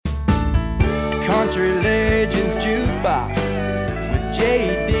Country Legends Jukebox with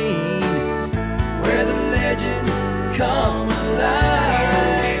J. Dean, where the legends come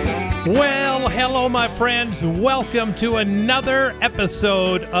alive. Well, hello, my friends. Welcome to another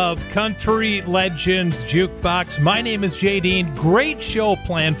episode of Country Legends Jukebox. My name is J. Dean. Great show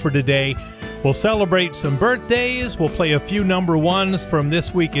planned for today. We'll celebrate some birthdays. We'll play a few number ones from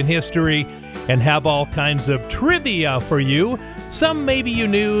this week in history and have all kinds of trivia for you. Some maybe you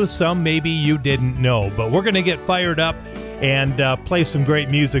knew, some maybe you didn't know. But we're going to get fired up and play some great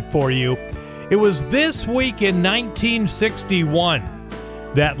music for you. It was this week in 1961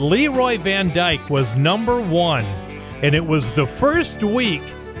 that Leroy Van Dyke was number one. And it was the first week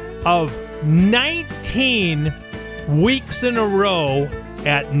of 19 weeks in a row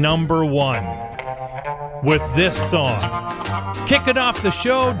at number one with this song. Kicking off the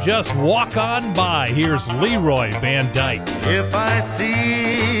show, Just Walk On By. Here's Leroy Van Dyke. If I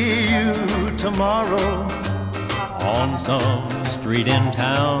see you tomorrow on some street in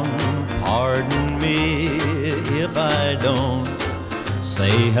town, pardon me if I don't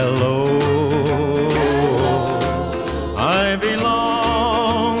say hello. I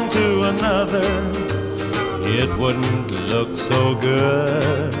belong to another. It wouldn't look so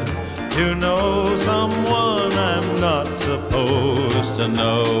good to know someone I'm not supposed to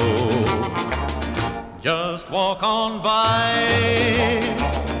know. Just walk on by,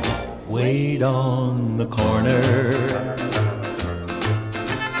 wait on the corner.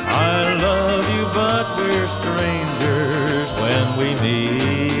 I love you, but we're strangers when we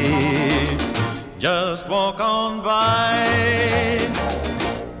meet. Just walk on by,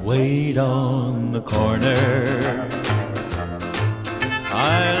 wait on the corner.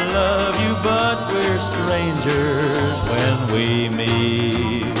 I love you, but we're strangers when we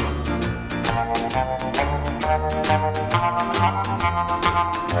meet.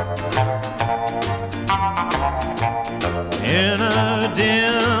 In a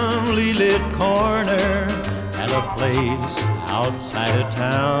dimly lit corner at a place outside of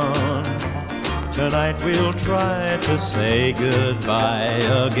town, tonight we'll try to say goodbye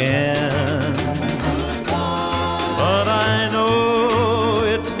again. But I know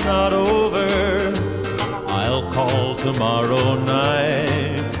it's not over. I'll call tomorrow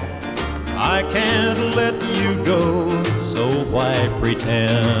night. I can't let you go, so why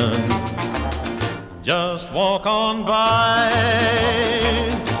pretend? Just walk on by,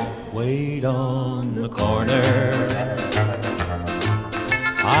 wait on the corner.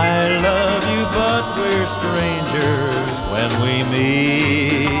 I love you, but we're strangers when we meet.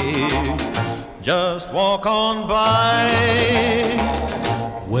 Just walk on by,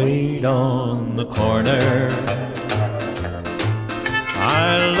 wait on the corner.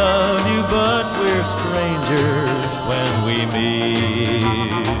 I love you, but we're strangers when we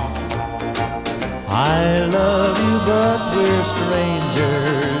meet. I love you, but we're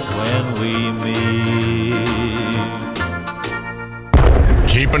strangers when we meet.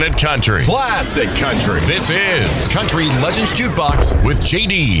 Keeping it country. Classic country. This is Country Legends Jukebox with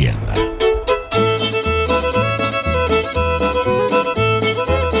J.D.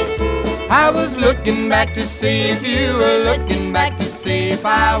 I was looking back to see if you were looking back to see if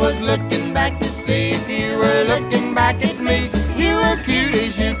I was looking back to see if you were looking back at me. You as cute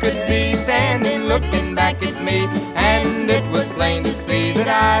as you could be, standing looking back at me, and it was plain to see that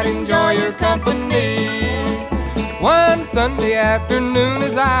I'd enjoy your company. One Sunday afternoon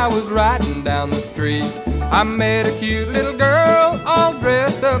as I was riding down the street, I met a cute little girl all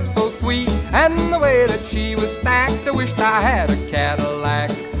dressed up so sweet, and the way that she was stacked, I wished I had a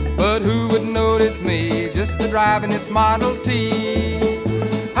Cadillac. But who would notice me just a driving this Model T?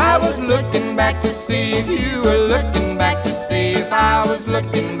 I was looking back to see if you were looking back to see if I was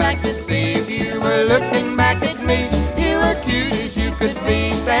looking back to see if you were looking back at me. You as cute as you could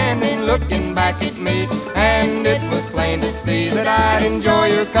be, standing looking back at me, and it was plain to see that I'd enjoy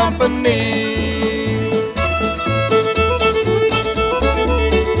your company.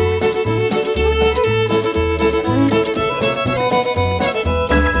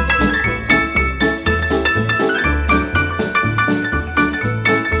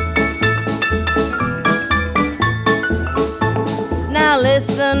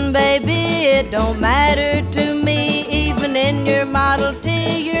 Listen, baby, it don't matter to me. Even in your Model T,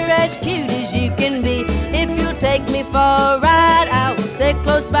 you're as cute as you can be. If you'll take me for a ride, I will stay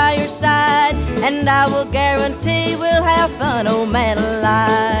close by your side, and I will guarantee we'll have fun, oh man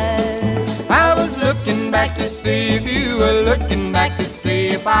alive. I was looking back to see if you were looking back to see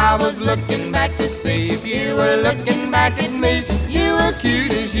if I was looking back to see if you were looking back at me. You as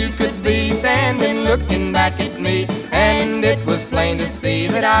cute as you could be, standing looking back at me, and it was plain to see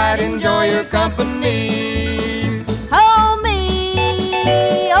that I'd enjoy your company. Oh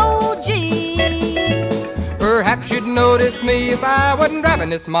me, oh gee. Perhaps you'd notice me if I wasn't driving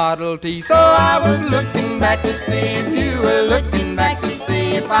this Model T. So I was looking back to see if you were looking back to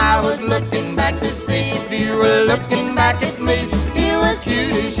see if I was looking back to see if you were looking back at me. You as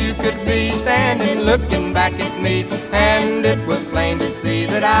cute as you could be, standing looking back at me, and it was plain to see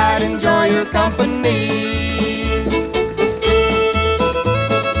that I'd enjoy your company.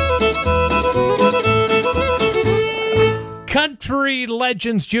 Country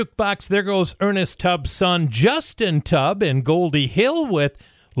Legends Jukebox. There goes Ernest Tubb's son, Justin Tubb, and Goldie Hill with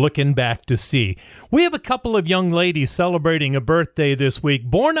Looking Back to See. We have a couple of young ladies celebrating a birthday this week,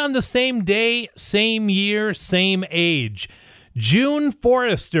 born on the same day, same year, same age. June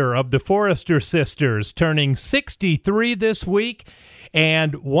Forrester of the Forrester Sisters, turning 63 this week,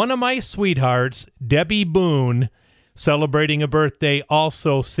 and one of my sweethearts, Debbie Boone, celebrating a birthday,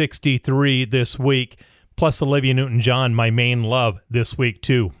 also 63 this week. Plus Olivia Newton-John, my main love, this week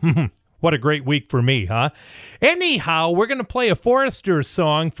too. What a great week for me, huh? Anyhow, we're going to play a Forrester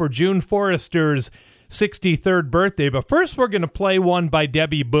song for June Forrester's 63rd birthday, but first we're going to play one by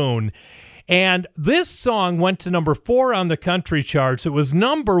Debbie Boone. And this song went to number 4 on the country charts. It was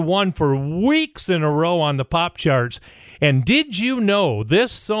number 1 for weeks in a row on the pop charts. And did you know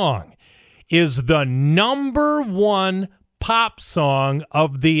this song is the number 1 pop song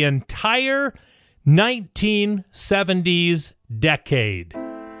of the entire 1970s decade?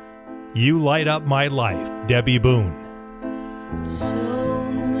 You Light Up My Life, Debbie Boone.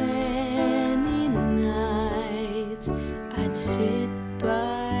 So many nights I'd sit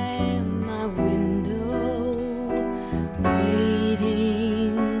by my window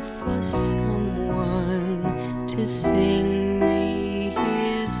waiting for someone to sing me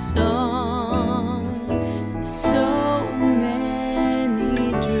his song. So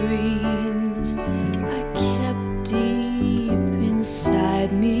many dreams I kept deep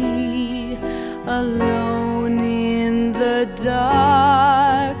inside me, alone in the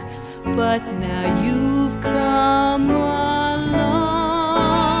dark, but now you've come along,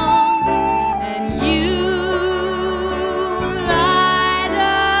 and you light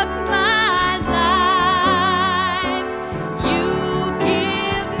up my life. You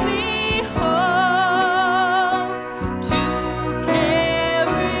give me hope to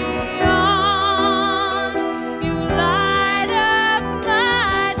carry on. You light up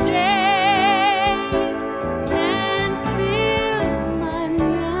my days and fill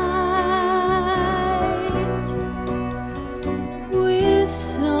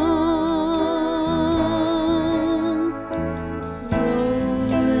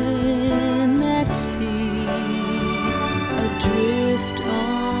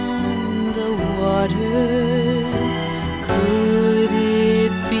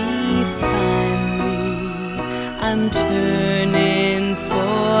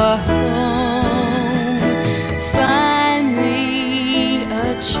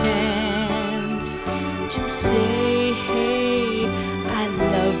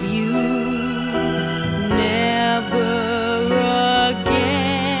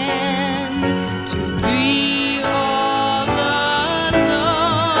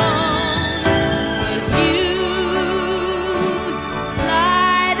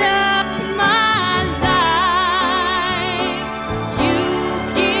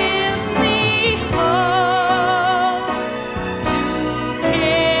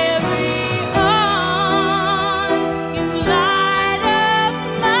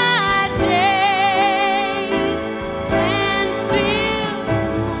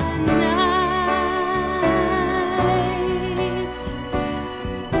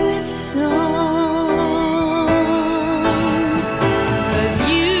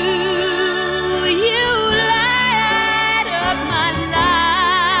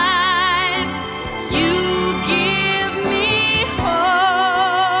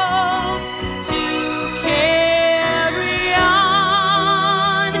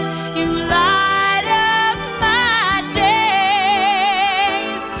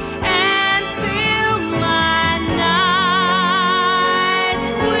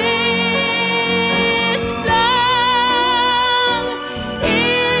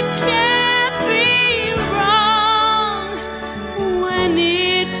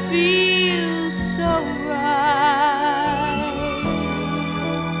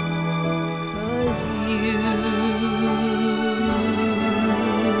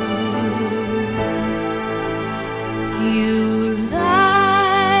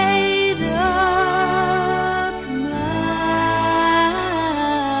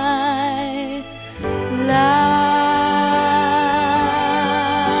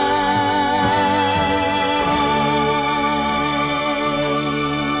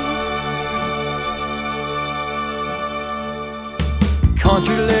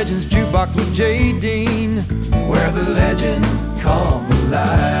Legends Jukebox with J. Dean, where the legends come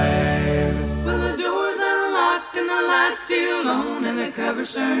alive. Well, the door's unlocked and the light's still on and the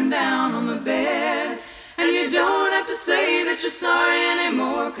cover's turned down on the bed. And you don't have to say that you're sorry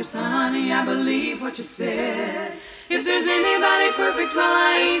anymore, 'cause honey, I believe what you said. If there's anybody perfect, well,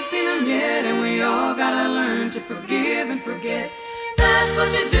 I ain't seen them yet. And we all gotta learn to forgive and forget. That's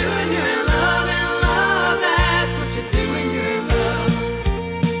what you do when you're in love, and love. That's what you do when you're in love.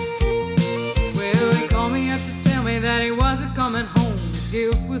 Well, he called me up to tell me that he wasn't coming home. His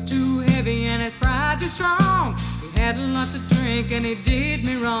guilt was too heavy and his pride too strong. He had a lot to drink and he did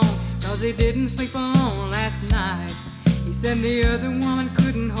me wrong, 'cause he didn't sleep alone last night. He said the other woman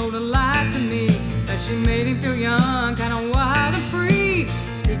couldn't hold a light to me, that she made him feel young, kinda wild and free.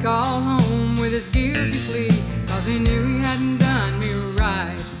 He called home with his guilty plea, 'cause he knew he hadn't done me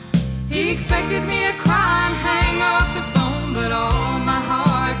right. He expected me to cry and hang up the phone, but all my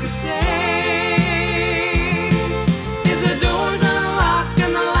heart could say is the door's unlocked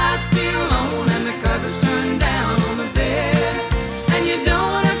and the light's still on and the cover's turned down on the bed. And you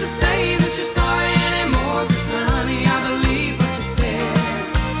don't have to say that you're sorry anymore, 'cause honey, I believe what you said.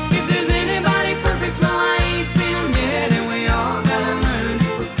 If there's anybody perfect, well, I ain't seen them yet. And we all gotta learn to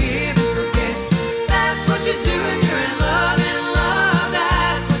forgive and forget. That's what you do when you're in love, and love.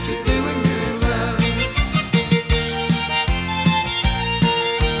 That's what you do when you're in love.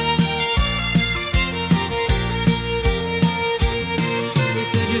 He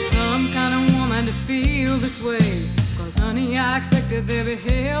said you're some kind of woman to feel this way, 'cause honey, I expected there'd be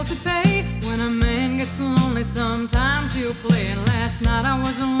hell to pay. When a man gets lonely, sometimes he'll play. And last night I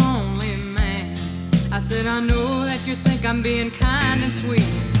was a lonely man. I said, I know that you think I'm being kind and sweet,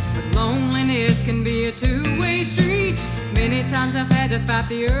 but loneliness can be a two-way street. Many times I've had to fight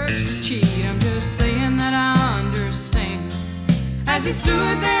the urge to cheat. I'm just saying that I understand. As he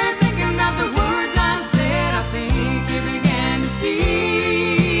stood there thinking about the words I said, I think he began to see.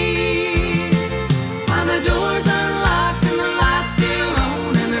 While the door's unlocked and the light's still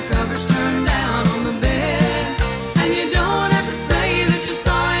on and the cover's turned down on the bed. And you don't have to say that you're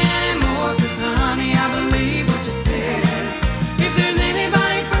sorry anymore, 'cause honey, I believe what you said. If there's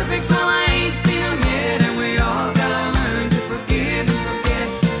anybody perfect, well, I ain't seen them yet. And we all gotta learn to forgive and forget.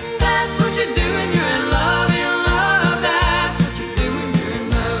 That's what you do when you're in love, and love. That's what you do when you're in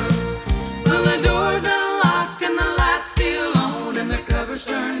love. Well, the door's unlocked and the light's still on and the cover's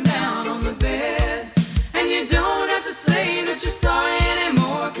turned down on the bed. And you don't have to say that you're sorry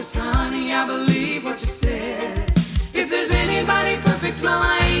anymore, 'cause honey, I believe what you said. If there's anybody perfect, well,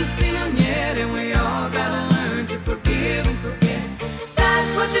 I ain't seen them yet. And we all gotta learn to forgive and forget.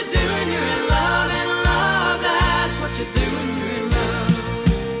 That's what you do when you're in love, and love. That's what you do when you're in love.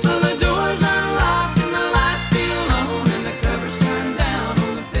 Well, the door's unlocked and the light's still on and the cover's turned down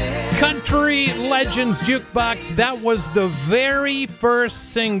on the bed. Country Legends Jukebox. That was the very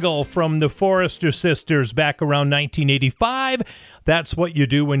first single from the Forrester Sisters back around 1985. That's what you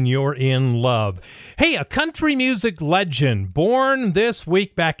do when you're in love. Hey, a country music legend born this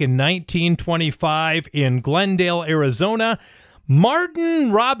week back in 1925 in Glendale, Arizona,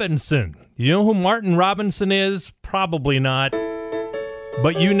 Martin Robinson. You know who Martin Robinson is? Probably not.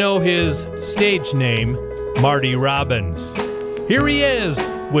 But you know his stage name, Marty Robbins. Here he is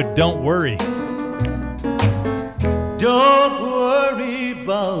with Don't Worry. Don't worry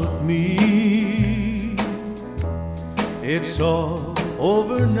about me, it's all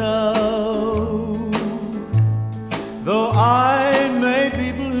over now. Though I may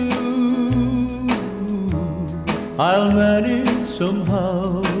be blue, I'll manage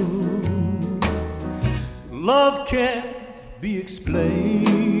somehow. Love can't be explained,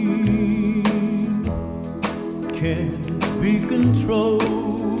 can't be controlled.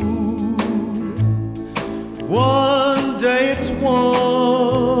 One day it's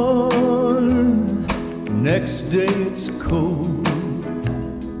warm, next day it's cold.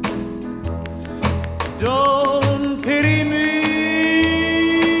 Don't pity me,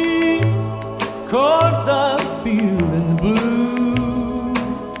 'cause I'm feeling blue.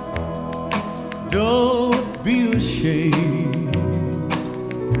 Don't be ashamed,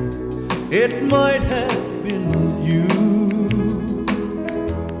 it might have been you.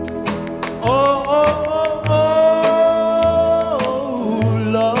 Oh, oh, oh, oh,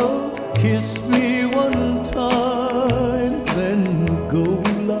 love, kiss me one time, then go,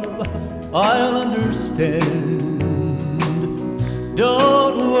 love, I'll understand.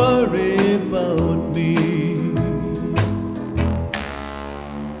 Don't worry about me.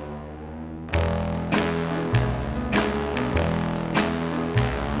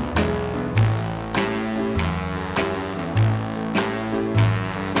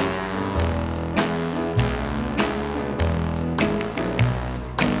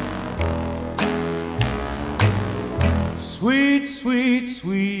 sweet, sweet,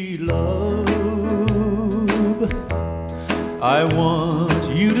 sweet love. I want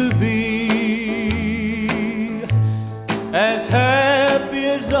you to be as happy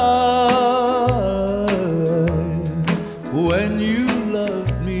as I when you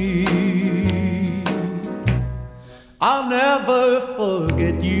love me. I'll never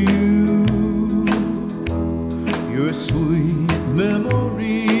forget you, your sweet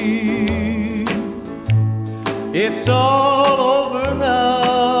memory. It's all over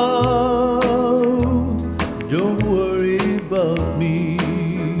now, don't worry about me.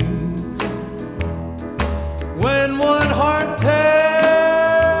 When one heart tells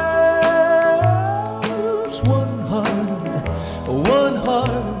one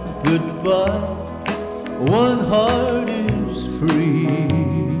heart goodbye, one heart is free,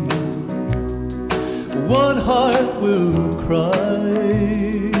 one heart will cry.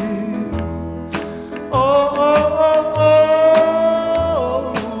 Oh, oh,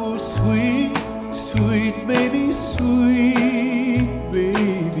 oh, oh, sweet, sweet baby, sweet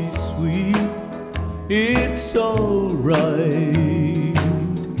baby, sweet. It's all right.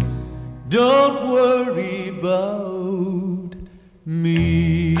 Don't worry about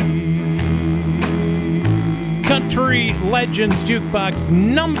me. Country Legends Jukebox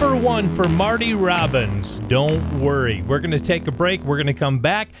 #1 for Marty Robbins. Don't worry. We're going to take a break. We're going to come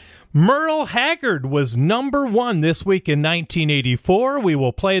back. Merle Haggard was #1 this week in 1984. We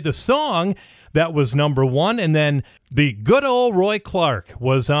will play the song that was #1, and then the good old Roy Clark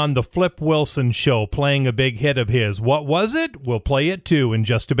was on the Flip Wilson Show playing a big hit of his. What was it? We'll play it too in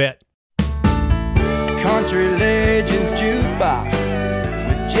just a bit. Country Legends Jukebox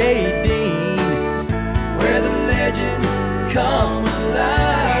with J. Dean, where the legends come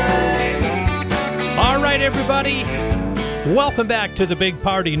alive. All right, everybody. Welcome back to the big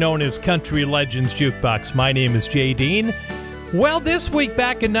party known as Country Legends Jukebox. My name is Jay Dean. Well, this week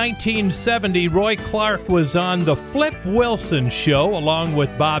back in 1970, Roy Clark was on the Flip Wilson Show along with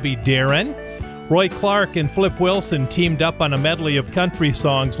Bobby Darin. Roy Clark and Flip Wilson teamed up on a medley of country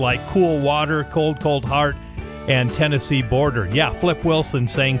songs like Cool Water, Cold Cold Heart, and Tennessee Border. Yeah, Flip Wilson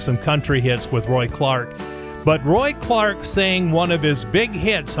sang some country hits with Roy Clark. But Roy Clark sang one of his big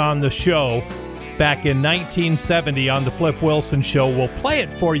hits on the show back in 1970 on the Flip Wilson Show. We'll play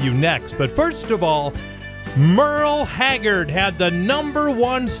it for you next. But first of all, Merle Haggard had the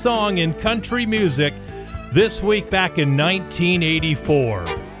 #1 song in country music this week back in 1984.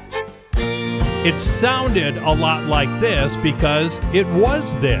 It sounded a lot like this because it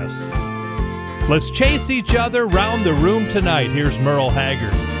was this. Let's chase each other round the room tonight. Here's Merle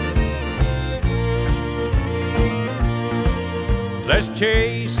Haggard. Let's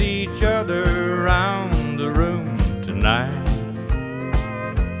chase each other around the room tonight.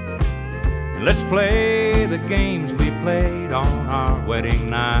 Let's play the games we played on our wedding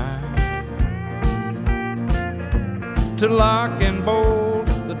night. To lock and bolt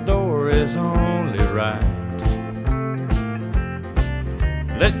the door is only right.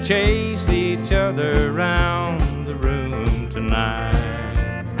 Let's chase each other around the room tonight.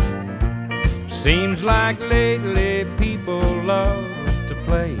 Seems like lately people love to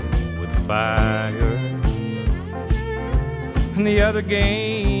play with fire, and the other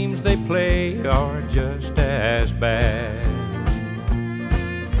games they play are just as bad.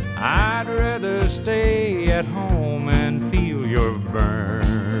 I'd rather stay at home and feel your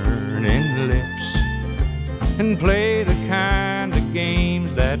burning lips and play the kind of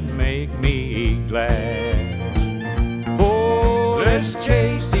games that make me glad. Oh, let's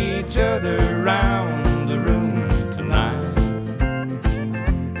chase each other around the room tonight.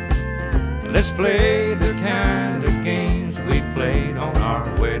 Let's play the kind of games we played on our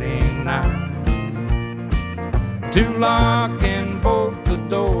wedding night. To lock and bolt the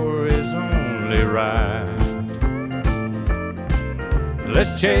door is only right.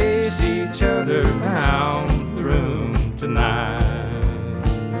 Let's chase each other around the room tonight.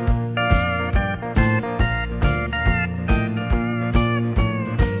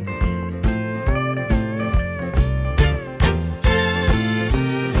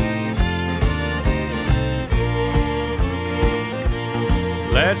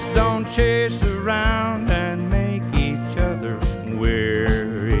 Let's don't chase around and make each other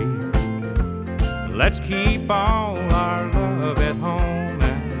weary. Let's keep all our love at home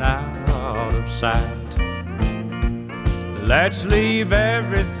and out of sight. Let's leave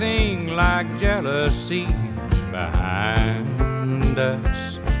everything like jealousy behind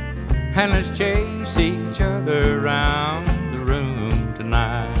us, and let's chase each other around the room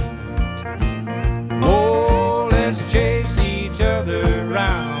tonight. Oh, let's chase each other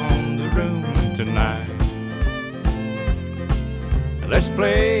around the room tonight.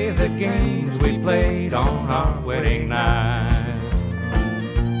 play the games we played on our wedding night.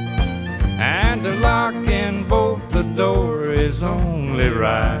 And to lock in both the door is only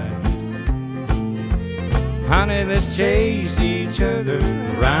right. Honey, let's chase each other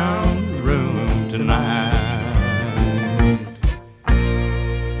around the room tonight.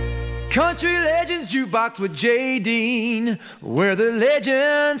 Country Legends Jukebox with J. Dean, where the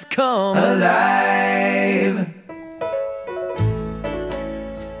legends come alive.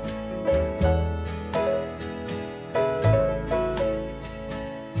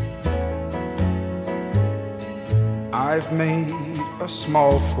 I've made a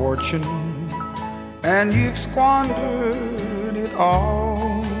small fortune, and you've squandered it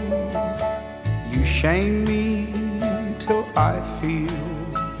all. You shame me till I feel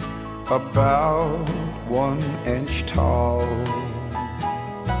about 1 inch tall.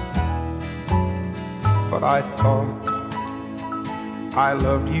 But I thought I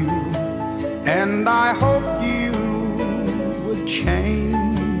loved you, and I hoped you would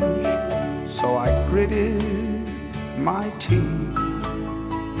change. So I gritted my teeth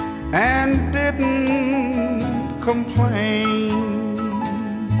and didn't complain.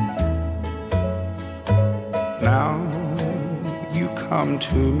 Now you come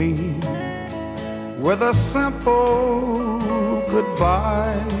to me with a simple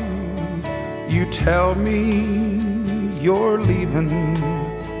goodbye. You tell me you're leaving,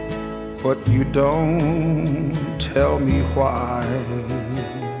 but you don't tell me why.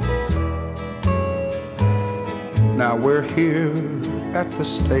 Now we're here at the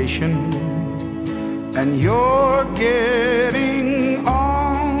station, and you're getting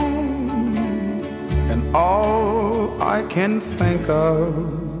on, and all I can think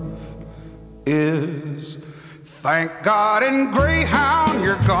of is thank God in Greyhound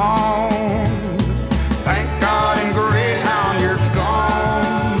you're gone. Thank God in Greyhound you're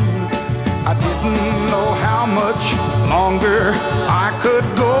gone. I didn't know how much longer I could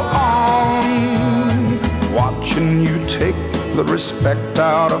go on, watching you take the respect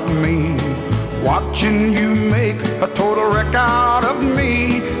out of me, watching you make a total wreck out of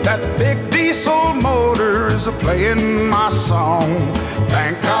me. That big diesel motor is playing my song.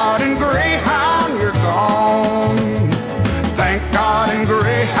 Thank God in Greyhound you're gone. Thank God in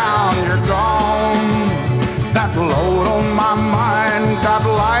Greyhound you're gone. That load on my mind got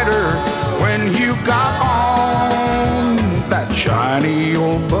lighter when you got on. That shiny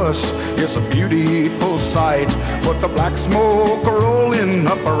old bus is a beautiful sight, but the black smoke rolling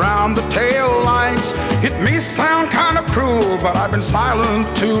up around the tail lights. It may sound kind of cruel, but I've been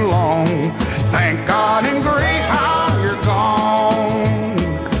silent too long. Thank God in Greyhound you're gone.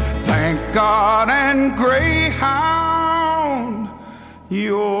 Thank God in Greyhound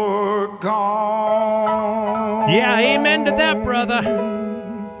you're gone. Yeah, amen to that, brother.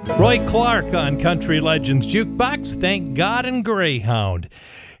 Roy Clark on Country Legends Jukebox, Thank God in Greyhound.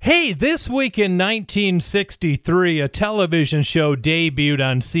 Hey, this week in 1963, a television show debuted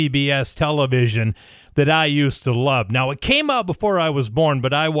on CBS television that I used to love. Now, it came out before I was born,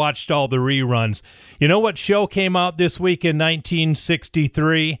 but I watched all the reruns. You know what show came out this week in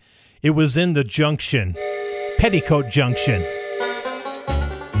 1963? It was In the Junction, Petticoat Junction.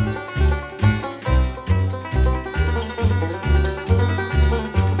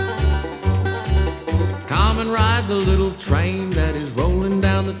 Come and ride the little train that is rolling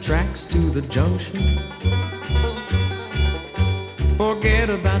down the tracks to the junction. Forget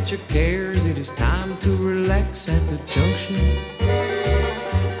about your cares, it is time to relax at the junction.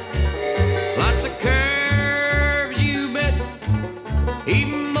 Lots of curves, you bet,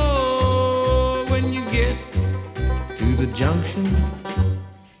 even more when you get to the junction.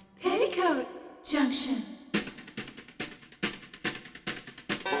 Petticoat Junction.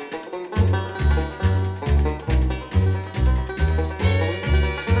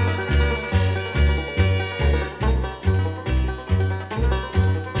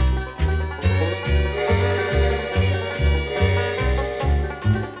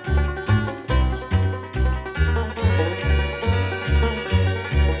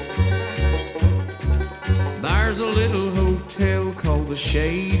 There's a little hotel called the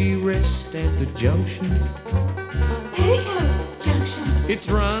Shady Rest at the junction. Petticoat Junction. It's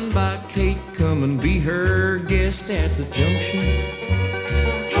run by Kate, come and be her guest at the junction.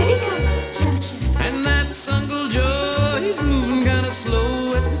 Petticoat Junction. And that's Uncle Joe, he's moving kind of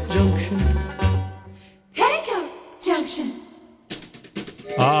slow at the junction. Petticoat Junction.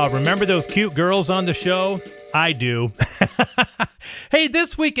 Remember those cute girls on the show? I do. Hey,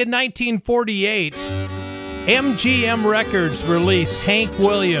 this week in 1948, MGM Records released Hank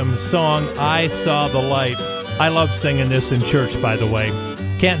Williams' song, I Saw the Light. I love singing this in church, by the way.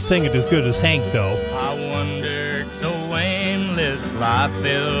 Can't sing it as good as Hank, though. I wandered so aimless, life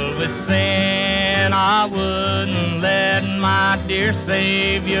filled with sin, I wouldn't let my dear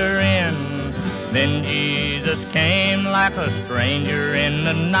Savior in. Then Jesus came like a stranger in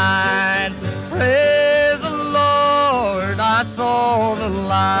the night. Praise the Lord, I saw the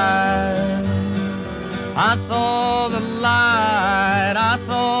light. I saw the light, I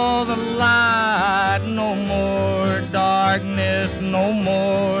saw the light. No more darkness, no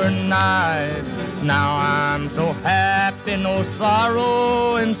more night. Now I'm so happy, no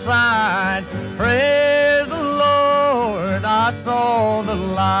sorrow inside. Praise the Lord, I saw the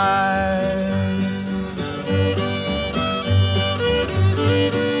light.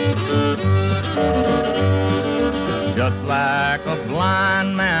 Just like a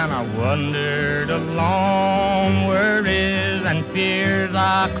blind man, I wandered alone. Worries and fears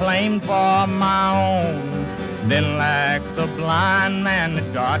I claimed for my own. Then like the blind man,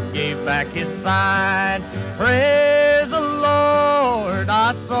 that God gave back his sight. Praise the Lord,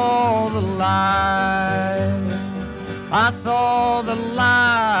 I saw the light. I saw the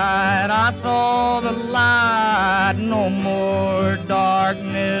light, I saw the light. No more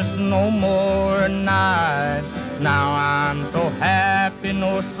darkness, no more night. Now I'm so happy,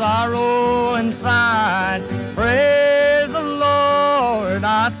 no sorrow inside. Praise the Lord,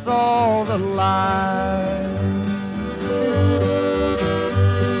 I saw the light.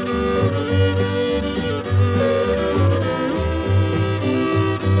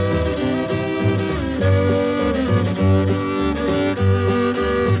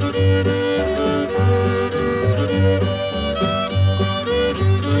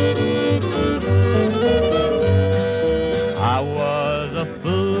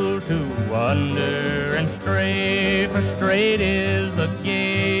 Wonder and stray, for straight is the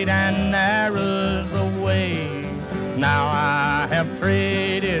gate and narrow's the way. Now I have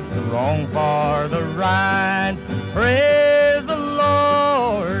traded the wrong for the right. Praise the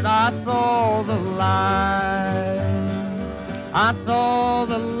Lord, I saw the light. I saw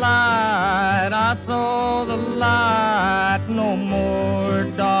the light, I saw the light. No more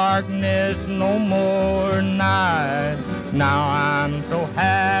darkness, no more night. Now I'm so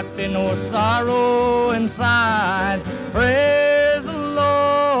happy, no sorrow inside. Praise the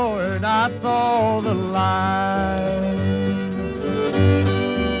Lord, I saw the light.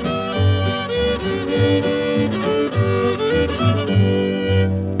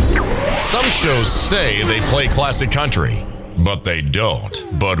 Some shows say they play classic country, but they don't.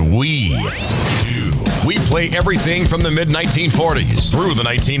 But we do. We play everything from the mid-1940s through the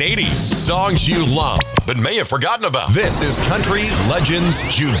 1980s. Songs you love but may have forgotten about. This is Country Legends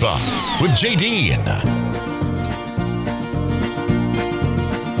Jukebox with J. Dean.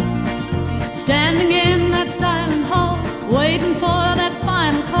 Standing in that silent hall, waiting for that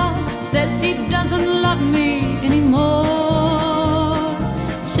final call. Says he doesn't love me anymore.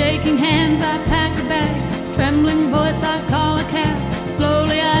 Shaking hands, I pack a bag. Trembling voice, I call a cab.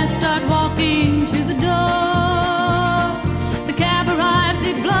 Slowly I start walking to the door. The cab arrives,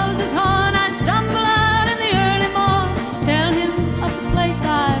 he blows his horn. I stumble out in the early morn. Tell him of the place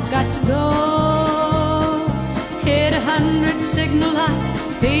I've got to go. Hit 100 signal lights,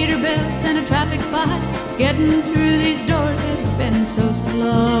 Peterbilt's and a traffic fight. Getting through these doors has been so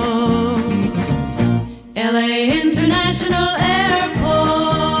slow. L.A. International Airport,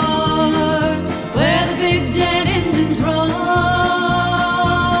 where the big jet engines roar.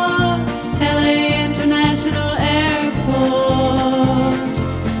 L.A. International Airport,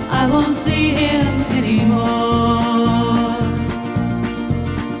 I won't see him anymore.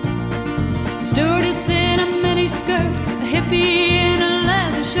 The stewardess in a miniskirt, a hippie in a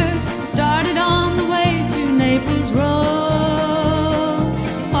leather shirt, started on the way to Naples Road.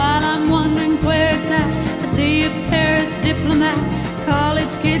 While I'm wondering where it's at, I see a Paris diplomat.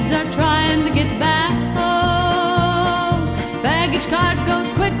 College kids are trying to get back home. Baggage cart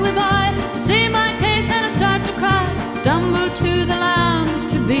goes quickly by. I see my case and I start to cry. Stumble to the lounge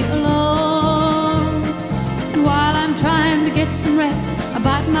to be alone. And while I'm trying to get some rest, I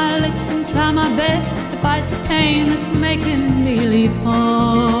bite my lips and try my best to fight the pain that's making me leave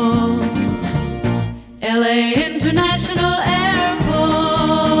home. L.A. International Airport,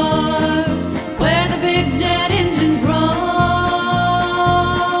 where the big jet engines roar.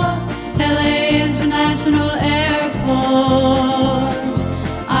 L.A. International Airport,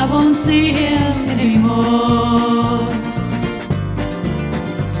 I won't see him anymore.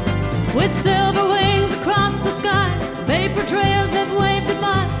 With silver wings across the sky, vapor trails that wave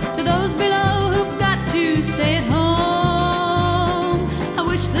goodbye to those below who've got to stay at home. I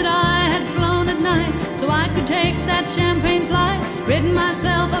wish that I had flown at night so I could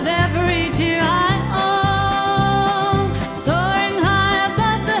of every tear I own. Soaring high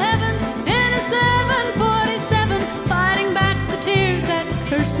above the heavens in a 747, fighting back the tears that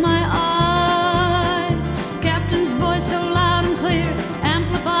curse my eyes. Captain's voice so loud and clear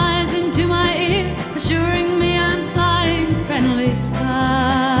amplifies into my ear, assuring me I'm flying friendly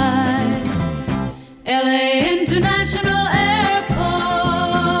skies. LA International Airport,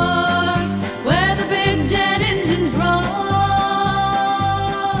 where the big jet engines roll.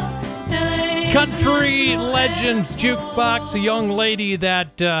 Country Legends Jukebox, a young lady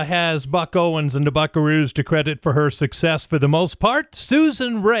that has Buck Owens and the Buckaroos to credit for her success for the most part.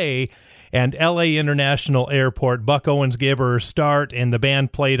 Susan Ray and LA International Airport. Buck Owens gave her a start, and the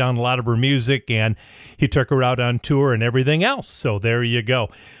band played on a lot of her music, and he took her out on tour and everything else. So there you go.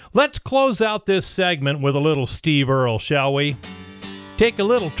 Let's close out this segment with a little Steve Earle, shall we? Take a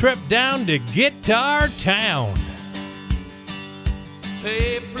little trip down to Guitar Town.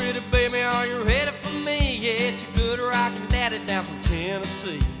 Hey, pretty baby, are you ready for me? Yeah, it's your good rockin' daddy down from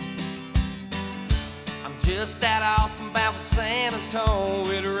Tennessee. I'm just out of Austin, bound for San Antonio,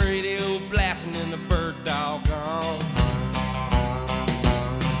 with the radio blasting and the bird dog on.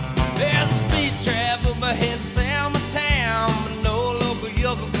 There's a speed trap up ahead of Selma Town, but no local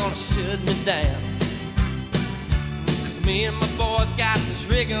yokel gonna shut me down. Cause me and my boys got this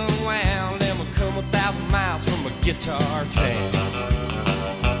rig unwound, and we'll come 1,000 miles from a guitar town.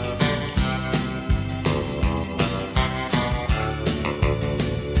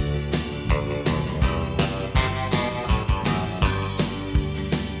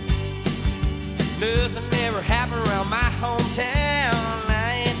 Nothing ever happened around my hometown.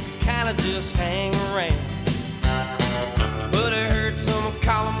 I ain't kinda just hang around. But I heard someone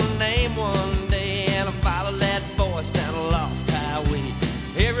calling my name one day, and I followed that voice down a lost highway.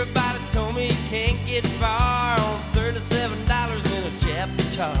 Everybody told me you can't get far on $37 in a Jap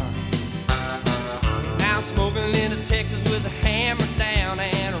guitar. Now I'm smoking into Texas with a hammer down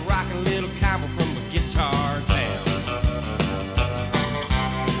and a rockin' little combo from a guitar town.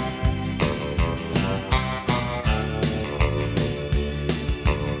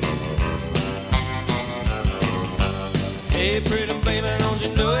 Hey, pretty baby, don't you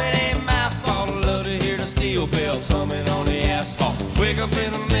know it ain't my fault? I love to hear the steel bells humming on the asphalt. Wake up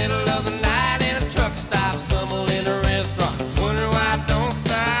in the middle of the night in a truck stop, stumble in a restaurant, wonder why I don't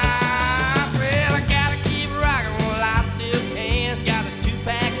stop. Well, I gotta keep rocking while I still can. Got a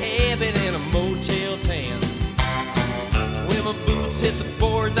 2-pack habit and a Motel 10. When my boots hit the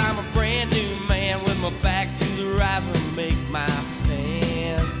boards, I'm a brand new man, with my back to the riser, make my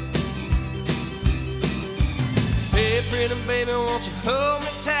stand. Hey, pretty baby, won't you hold me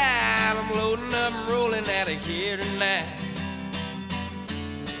tight? I'm loading up and rolling out of here tonight.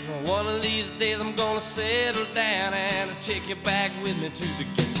 One of these days I'm gonna settle down and I'll take you back with me to the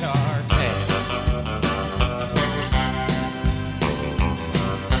guitar town.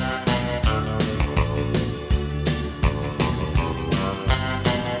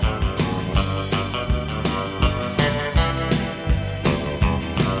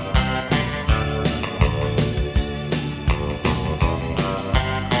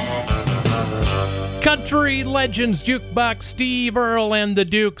 Country Legends Jukebox, Steve Earle and the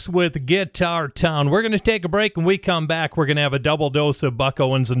Dukes with Guitar Town. We're going to take a break. When we come back, we're going to have a double dose of Buck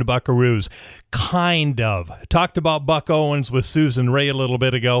Owens and the Buckaroos. Kind of. Talked about Buck Owens with Susan Ray a little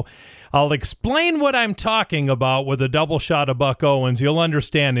bit ago. I'll explain what I'm talking about with a double shot of Buck Owens. You'll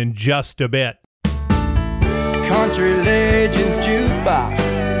understand in just a bit. Country Legends Jukebox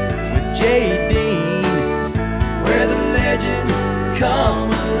with J. Dean, where the legends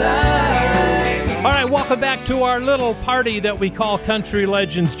come alive. All right, welcome back to our little party that we call Country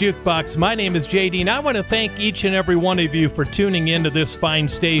Legends Jukebox. My name is J.D., and I want to thank each and every one of you for tuning into this fine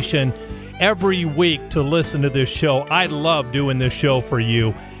station every week to listen to this show. I love doing this show for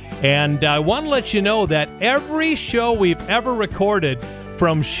you. And I want to let you know that every show we've ever recorded,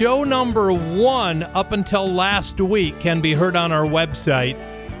 from show number 1 up until last week, can be heard on our website,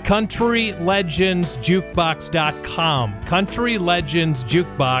 countrylegendsjukebox.com.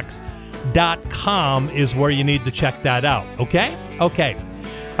 countrylegendsjukebox.com is where you need to check that out, okay? Okay.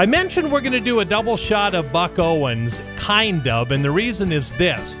 I mentioned we're going to do a double shot of Buck Owens, kind of, and the reason is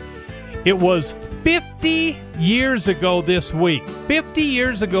this. It was 50 years ago this week, 50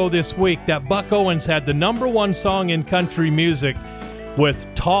 years ago this week, that Buck Owens had the #1 song in country music with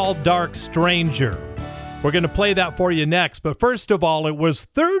Tall Dark Stranger. We're going to play that for you next, but first of all, it was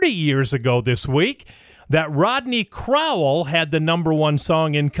 30 years ago this week that Rodney Crowell had the #1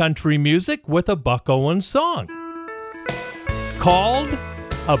 song in country music with a Buck Owens song called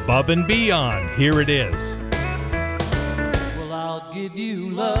Above and Beyond. Here it is. Well, I'll I'll give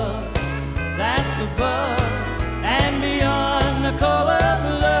you love that's above and beyond the call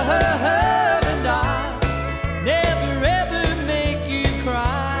of love, and I'll never ever make you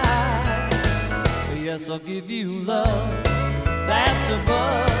cry. Yes, I'll give you love that's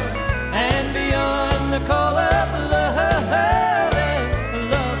above and beyond the call of love, and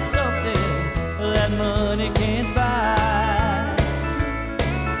love something that money can't buy.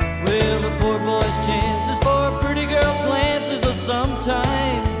 Well, the poor boy's chances for a pretty girl's glances are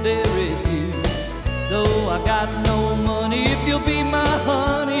sometimes very few. Though I got no money, if you'll be my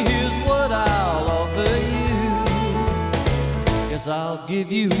honey, here's what I'll offer you. Yes, I'll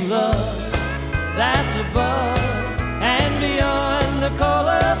give you love that's above and beyond the call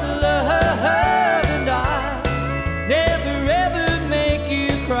of love, and I'll never ever make you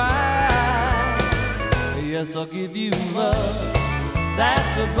cry. Yes, I'll give you love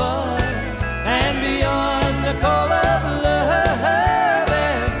that's above and beyond the call of love,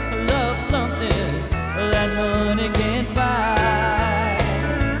 and love something that money can't buy.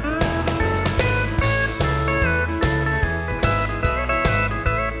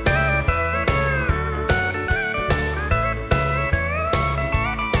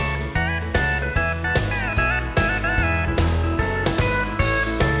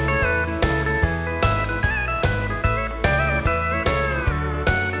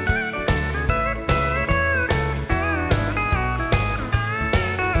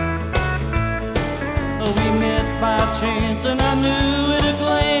 By chance, and I knew at a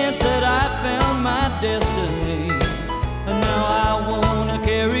glance that I found my destiny. And now I wanna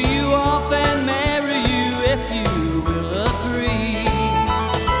carry you off and marry you if you will agree.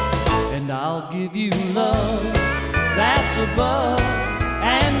 And I'll give you love that's above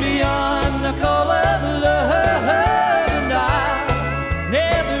and beyond the call of love, and I'll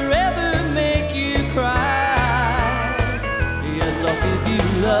never ever make you cry. Yes, I'll give you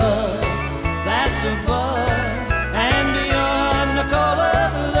love that's above and beyond the call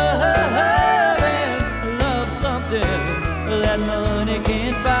of love, and love something that money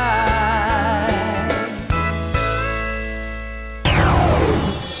can't buy.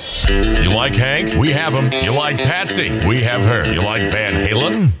 You like Hank? We have him. You like Patsy? We have her. You like Van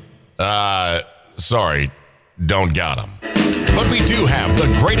Halen? Sorry, don't got him. But we do have the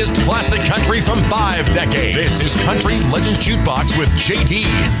greatest classic country from 5 decades. This is Country Legends Jukebox with J.D.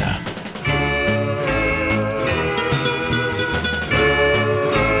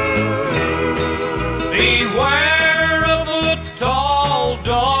 Beware of a tall,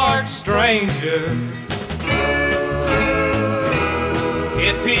 dark stranger.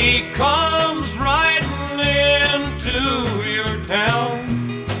 If he comes riding into your town,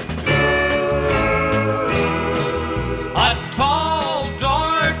 a tall,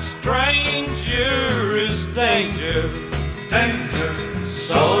 dark stranger is danger, danger.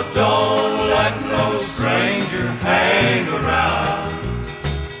 So don't let no stranger hang around.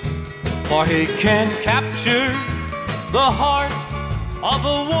 For he can capture the heart of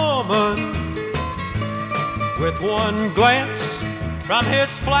a woman with one glance from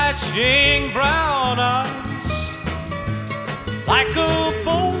his flashing brown eyes. Like a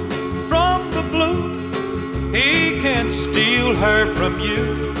bolt from the blue, he can steal her from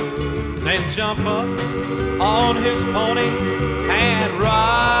you, then jump up on his pony and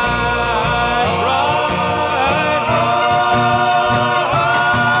ride, ride.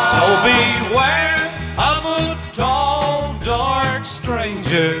 Beware of a tall, dark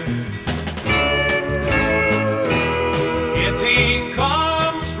stranger. If he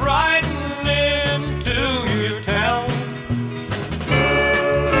comes riding into your town,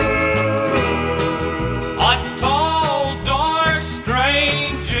 a tall, dark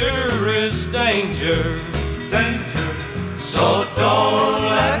stranger is danger, danger. So don't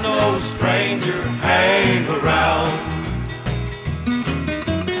let no stranger hang around.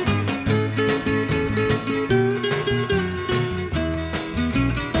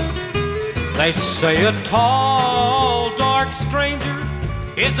 They say a tall, dark stranger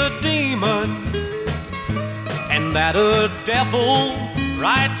is a demon, and that a devil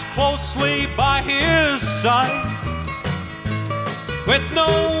rides closely by his side. With no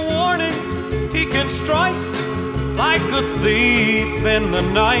warning, he can strike like a thief in the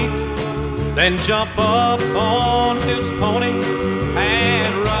night, then jump up on his pony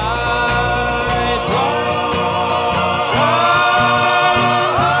and ride, ride.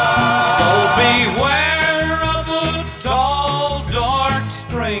 Beware of a tall, dark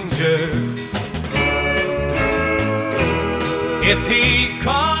stranger. If he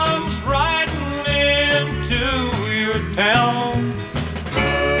comes riding into your town,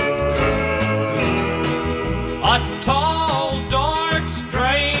 a tall, dark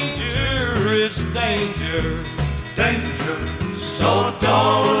danger, danger. So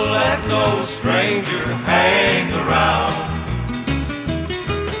don't let no stranger hang around.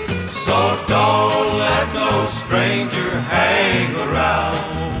 So don't let no stranger hang around.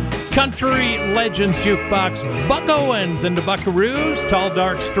 Country Legends Jukebox, Buck Owens and the Buckaroos, Tall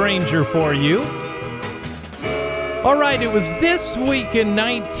Dark Stranger for you. All right, it was this week in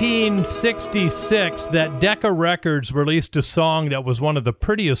 1966 that Decca Records released a song that was one of the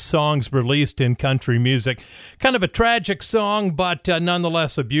prettiest songs released in country music. Kind of a tragic song, but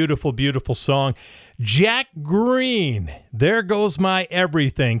nonetheless a beautiful, beautiful song. Jack Green, There Goes My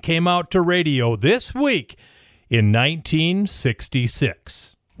Everything, came out to radio this week in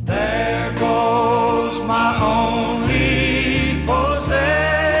 1966. There goes my only possession.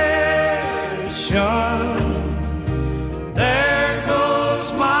 There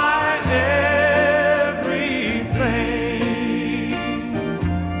goes my everything.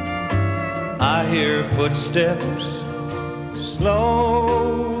 I hear footsteps slowly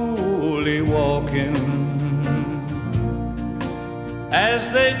walking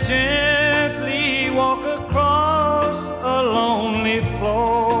as they gently walk across a lonely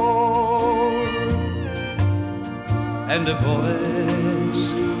floor, and a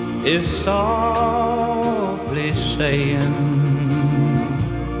voice is softly saying,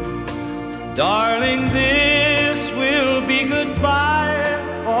 darling, this will be goodbye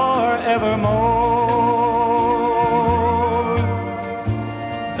forevermore.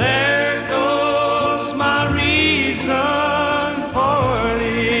 There goes my reason for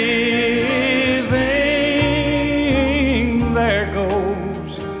living. There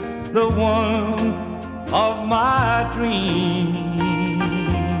goes the one of my dreams.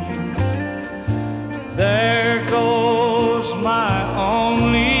 There goes my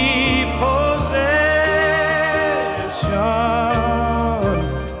only possession.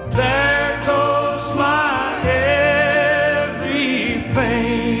 There goes my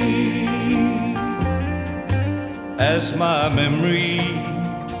everything. As my memory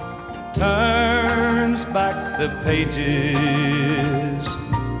turns back the pages,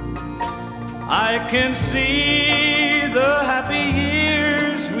 I can see the happy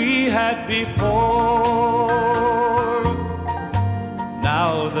years we had before.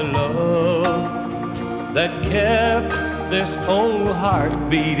 Now the love that kept this old heart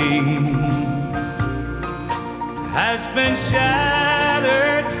beating has been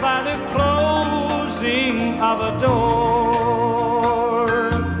shattered by the closing of a door.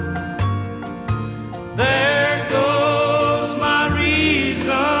 There goes my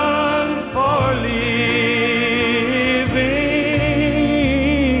reason for living.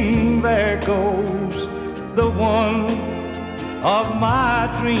 There goes the one of my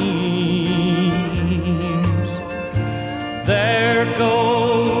dreams. There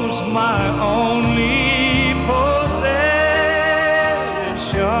goes my only possession.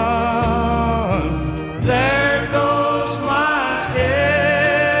 There goes my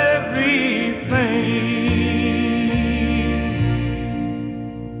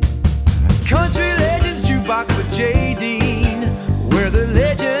everything. Country Legends Jukebox with J. Dean, where the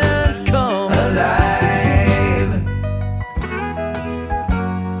legends come alive.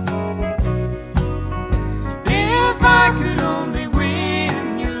 If I could only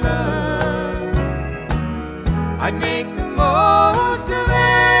win your love, I'd make the most of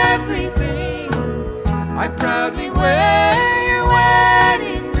everything. I'd proudly wear your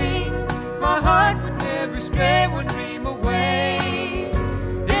wedding ring. My heart would never stray one dream away.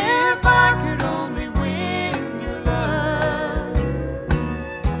 If I could only win your love,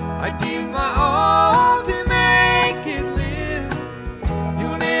 I'd give my all to make it live.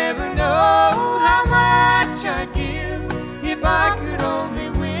 You'll never know how much I'd give if I could only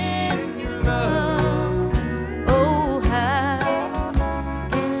win your love. Oh, how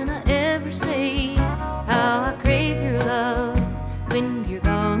can I ever say how I crave your love when you're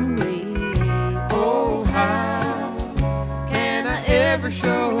gone away? Oh, how can I ever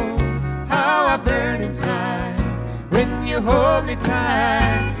show how I burn inside when you hold me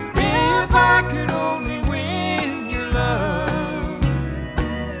tight? If I could only win your love,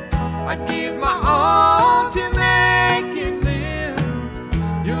 I'd give my all to make it live.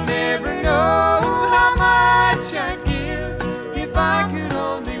 You'll never know how much I'd give if I could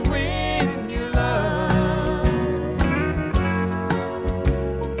only win your love.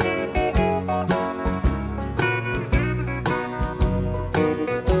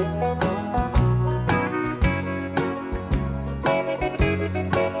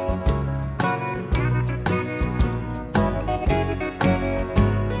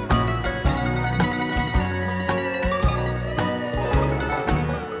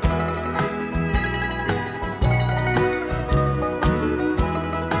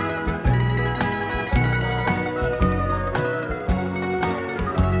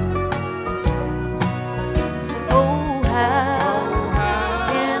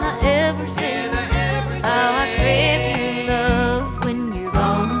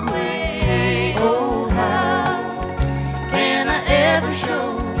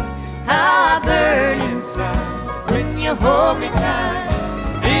 how I burn inside when you hold me tight.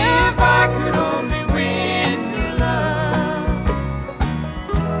 If I could only win your love,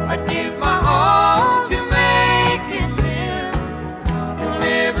 I'd give my all to make it live. You'll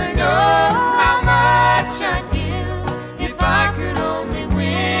never know how much I'd give if I could only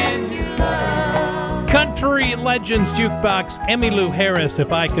win your love. Country Legends Jukebox, Emmylou Harris,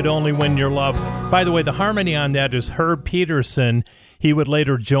 If I Could Only Win Your Love. By the way, the harmony on that is Herb Peterson. He would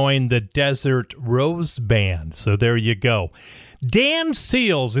later join the Desert Rose Band. So there you go. Dan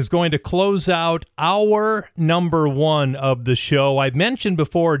Seals is going to close out our number one of the show. I mentioned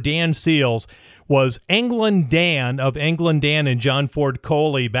before Dan Seals was England Dan of England Dan and John Ford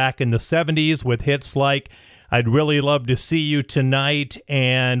Coley back in the 70s with hits like I'd Really Love to See You Tonight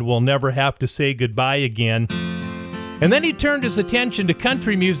and We'll Never Have to Say Goodbye Again. And then he turned his attention to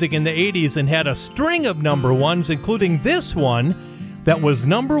country music in the 80s and had a string of number ones, including this one that was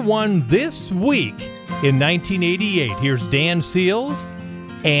number one this week in 1988. Here's Dan Seals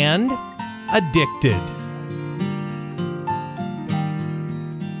and Addicted.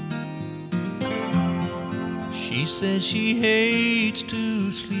 She says she hates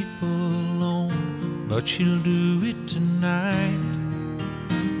to sleep alone, but she'll do it tonight.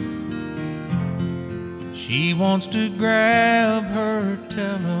 She wants to grab her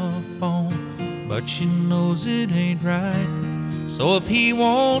telephone, but she knows it ain't right. So if he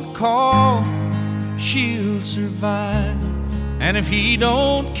won't call, she'll survive. And if he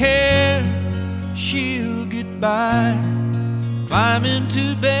don't care, she'll get by. Climb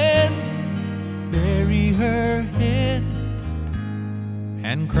into bed, bury her head,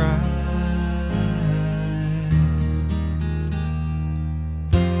 and cry.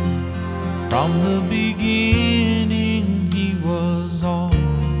 From the beginning, he was all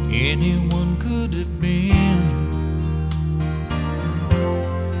anyone could have been.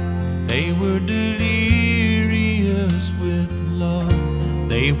 They were delirious with love,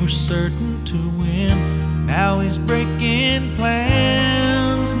 they were certain to win. Now he's breaking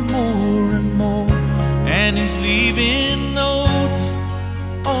plans more and more, and he's leaving notes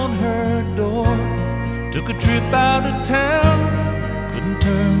on her door. Took a trip out of town, couldn't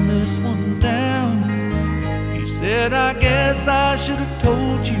turn this one down. He said, I guess I should have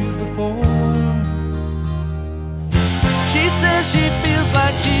told you before. She says she feels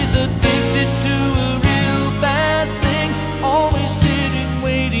like she's addicted to a real bad thing. Always sitting,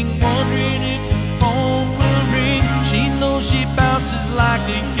 waiting, wondering if the phone will ring. She knows she bounces like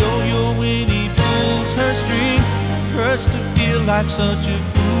a yo-yo when he pulls her string. It hurts to feel like such a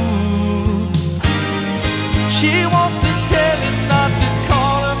fool. She wants to tell him not to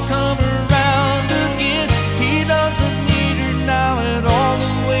call her, come around again. He doesn't need her now at all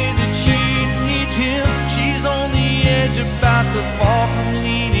the way that she needs him. She's on the edge, about to fall from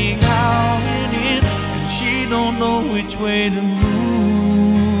leaning out and in, and she don't know which way to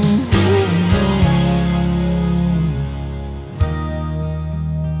move. Oh, no.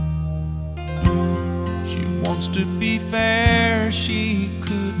 She wants to be fair, she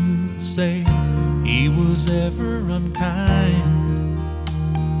couldn't say he was ever unkind.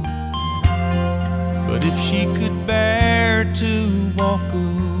 But if she could bear to walk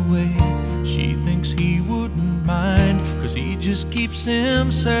away, she thinks he wouldn't mind, 'cause he just keeps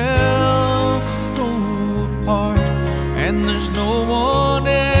himself so apart. And there's no one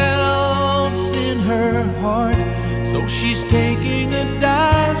else in her heart, so she's taking a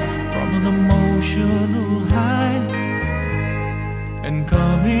dive from an emotional high and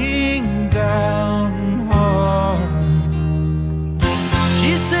coming down hard.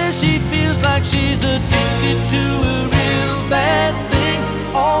 She says she feels like she's addicted to a real bad thing.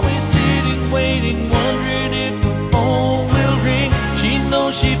 Always sitting, waiting, wondering if the phone will ring. She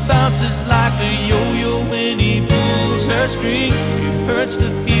knows she bounces like a yo-yo when he pulls her string. It hurts to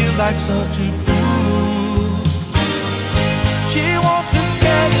feel like such a fool. She wants to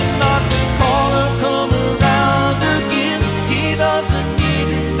tell him not to call her, come around again. He doesn't need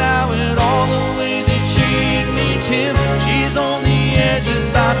her now at all the way that she needs him. She's on the edge,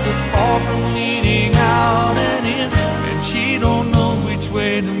 about to fall from leaning out and in, and she don't know which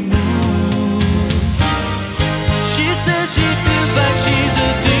way to move. She says she feels like she's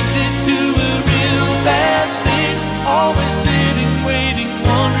addicted to a real bad thing. Always sitting, waiting,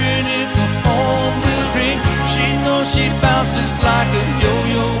 wondering if the phone will ring. She knows she bounces like a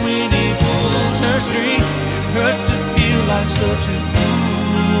yo-yo when he pulls her string. It hurts to feel like such a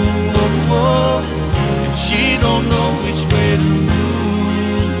fool. Oh, oh. And she don't know which way to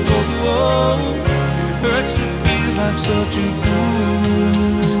move. Oh, oh. It hurts to feel like such a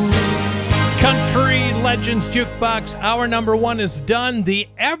fool. Country Legends Jukebox. Hour number 1 is done. The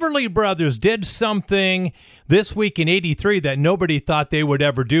Everly Brothers did something this week in 83 that nobody thought they would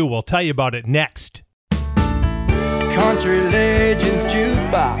ever do. We'll tell you about it next. Country Legends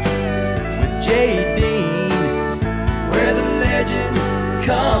Jukebox with J. Dean, where the legends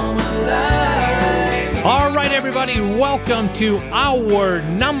come alive. All right, everybody, welcome to hour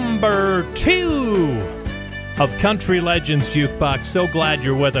number 2 of Country Legends Jukebox. So glad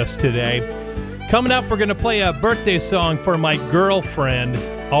you're with us today. Coming up, we're going to play a birthday song for my girlfriend.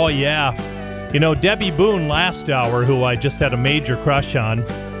 Oh, yeah. You know, Debbie Boone last hour, who I just had a major crush on.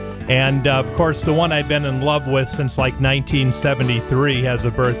 And, of course, the one I've been in love with since like 1973 has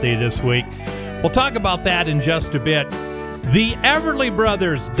a birthday this week. We'll talk about that in just a bit. The Everly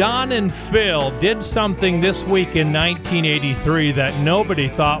Brothers, Don and Phil, did something this week in 1983 that nobody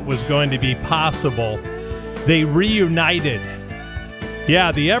thought was going to be possible. They reunited.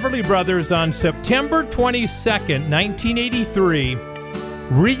 Yeah, the Everly Brothers on September 22nd, 1983,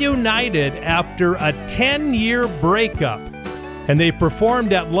 reunited after a 10-year breakup. And they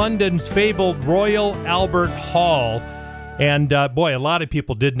performed at London's fabled Royal Albert Hall. And boy, a lot of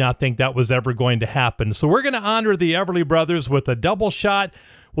people did not think that was ever going to happen. So we're going to honor the Everly Brothers with a double shot.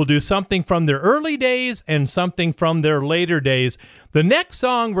 We'll do something from their early days and something from their later days. The next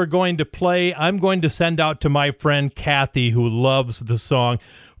song we're going to play, I'm going to send out to my friend Kathy, who loves the song.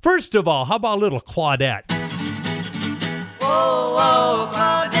 First of all, how about a little Claudette? Oh, oh,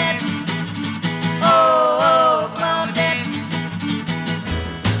 Claudette. Oh, oh, Claudette.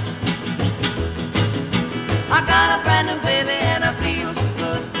 I got a brand new baby and I feel so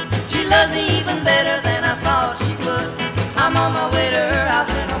good. She loves me even better than I thought she would. I'm on my way to her house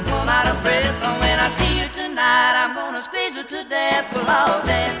and I'm plumb out of breath. And when I see her tonight, I'm gonna squeeze her to death.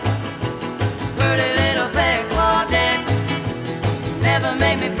 Claudette, pretty little pet Claudette, never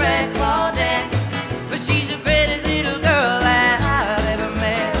make me fret Claudette, but she's the prettiest little girl that I've ever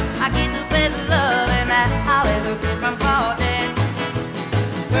met. I get the best love and that I'll ever get from Claudette,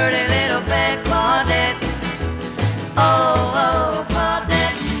 pretty little pet Claudette. Oh, oh,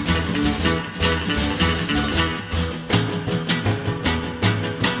 Claudette.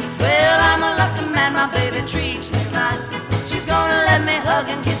 Well, I'm a lucky man, my baby treats me right. She's gonna let me hug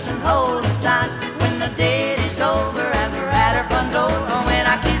and kiss and hold her tight. When the date is over and we're at her front door, and when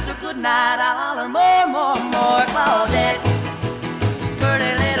I kiss her goodnight, I'll holler more, more, more. Claudette,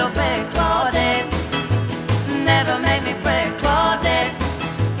 pretty little pet Claudette, never make me fret Claudette,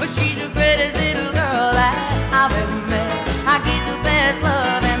 but she's the greatest little girl that I've ever met. I get the best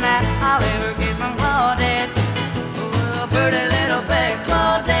love and that I'll ever get from Claudette. Oh, pretty little pet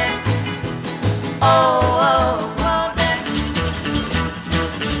Claudette. Oh, oh, Claudette.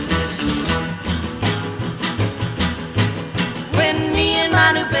 When me and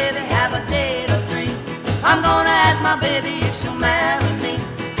my new baby have a date or 3, I'm gonna ask my baby if she'll marry me.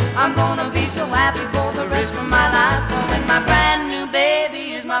 I'm gonna be so happy for the rest of my life. When my brand new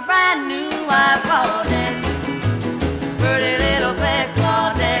baby is my brand new wife. Claudette, pretty little pet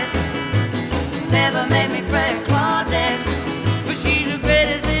Claudette, never make me fret Claudette, but she's the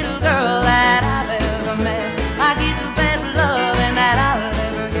greatest little girl that I've ever met. I get the best love and that I'll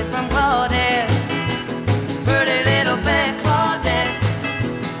ever get from Claudette, pretty little pet Claudette.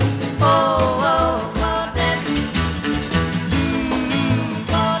 Oh, oh, Claudette.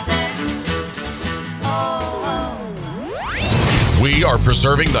 Claudette. Oh, oh. We are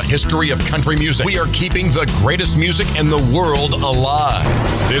preserving the history of country music. We are keeping the greatest music in the world alive.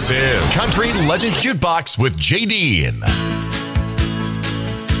 This is Country Legends Jukebox with J.D.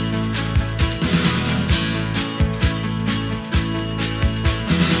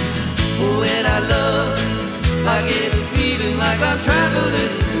 When I love, I get a feeling like I'm traveling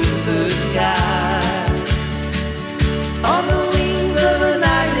through the sky on the wings of a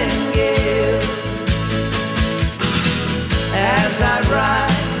nightingale. As I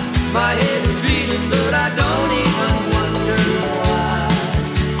ride, my head is reeling, but I don't even wonder why.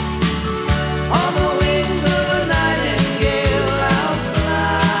 On the wings of a nightingale, I'll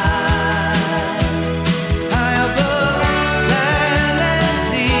fly high above land and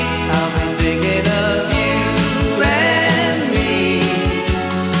sea. I'll be thinking of you and me.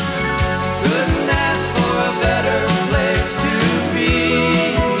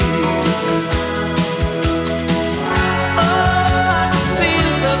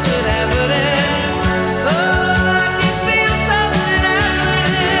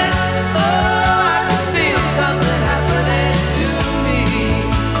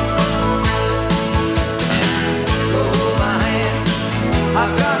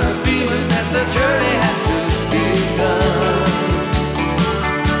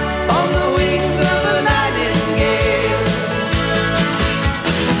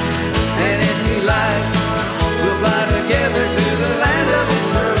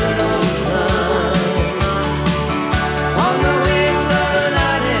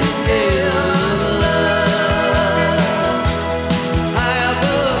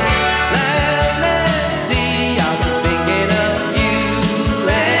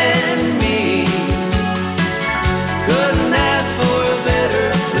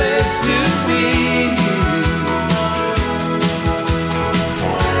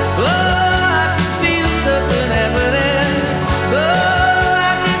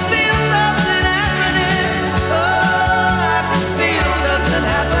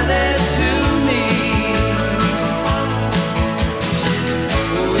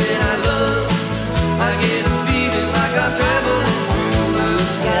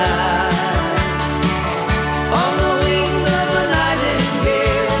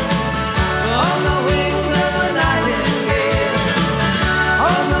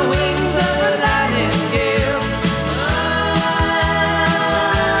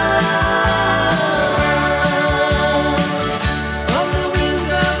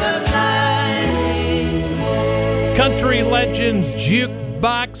 Country Legends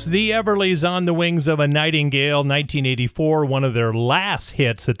Jukebox. The Everlys on the Wings of a Nightingale, 1984, one of their last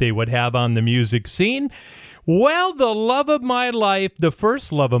hits that they would have on the music scene. Well, the love of my life, the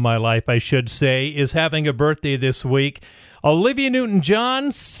first love of my life, I should say, is having a birthday this week. Olivia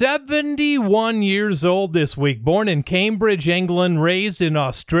Newton-John, 71 years old this week, born in Cambridge, England, raised in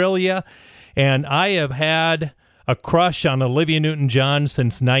Australia, and I have had a crush on Olivia Newton-John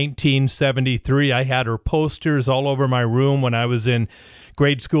since 1973. I had her posters all over my room when I was in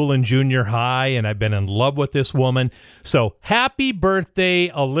grade school and junior high, and I've been in love with this woman. So happy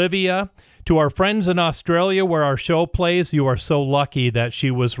birthday, Olivia. To our friends in Australia where our show plays, you are so lucky that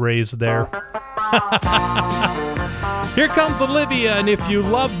she was raised there. Here comes Olivia, and if you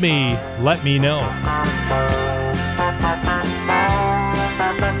love me, let me know.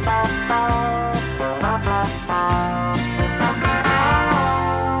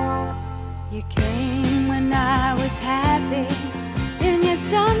 You came when I was happy in your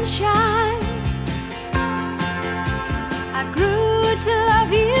sunshine. I grew to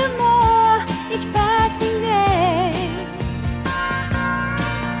love you more each passing day.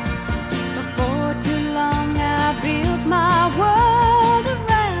 Before too long I built my world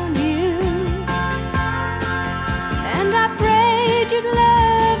around you, and I prayed you'd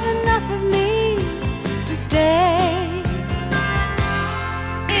love enough of me to stay.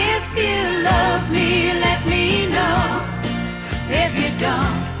 If you love me, let me know. If you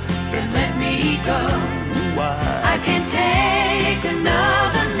don't, then let me go. I can't take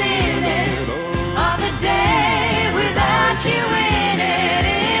another minute of the day without you in it.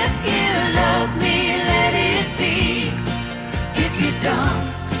 If you love me, let it be. If you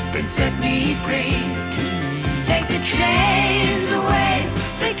don't, then set me free. Take the chains away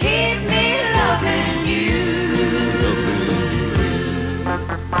that keep me loving you.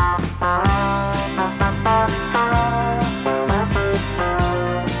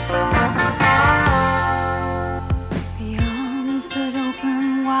 The arms that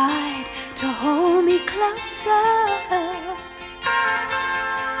open wide to hold me closer,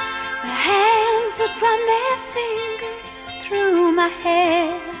 the hands that run their fingers through my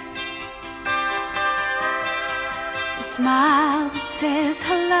hair, the smile that says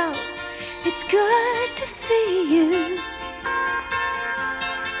hello, it's good to see you.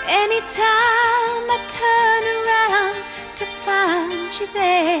 Anytime I turn around to find you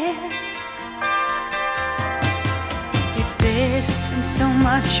there, it's this and so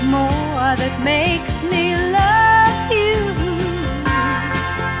much more that makes me love you.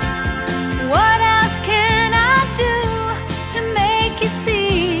 What else can I do to make you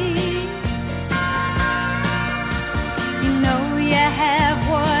see? You know you have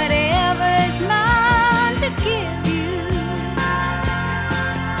whatever's mine to give you.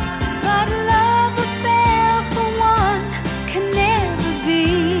 But love affair for one can never be.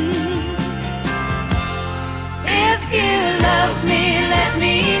 If you love me, let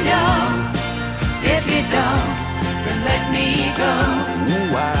me know. If you don't, then let me go.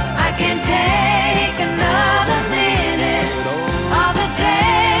 I can't take another minute of the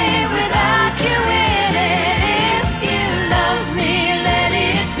day without you in it. If you love me, let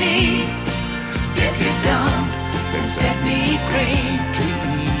it be. If you don't, then set me free.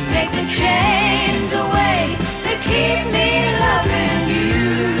 Take the chains away that keep me loving you.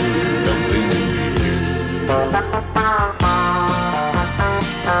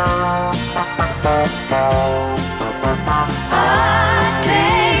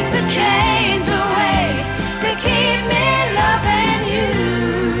 Take the chains away that keep me loving you.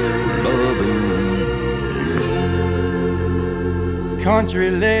 Country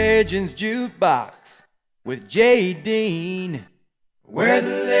Legends Jukebox with J. Dean, where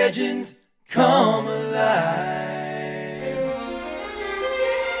the legends come alive.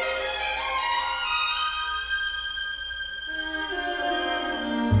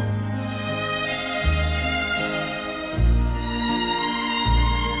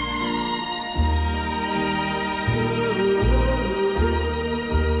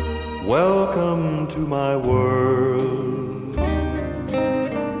 Welcome to my world.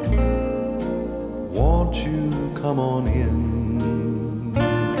 Won't you come on in?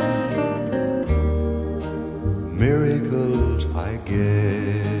 Miracles, I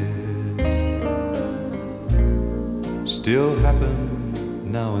guess, still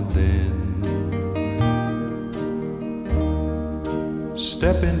happen now and then.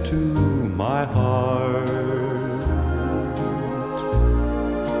 Step into my heart.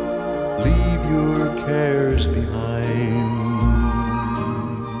 Leave your cares behind.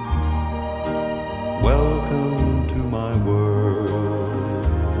 Welcome to my world,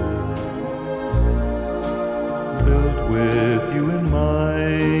 built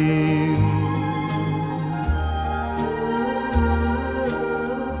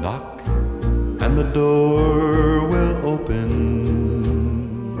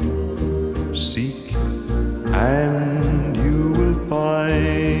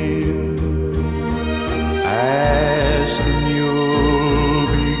find. Ask and you'll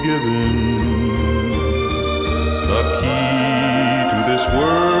be given the key to this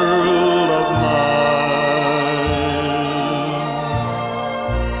world of mine.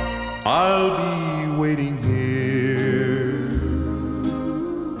 I'll be waiting here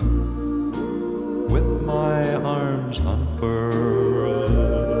with my arms unfurled,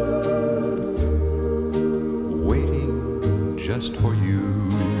 waiting just for you.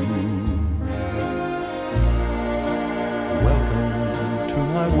 Welcome to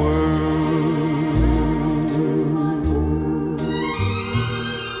my world.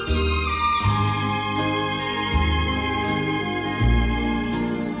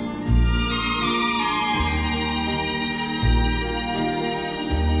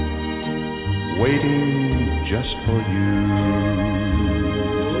 Waiting just for you.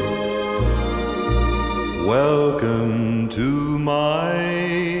 Welcome to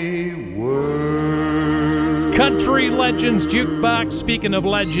my world. Country Legends Jukebox. Speaking of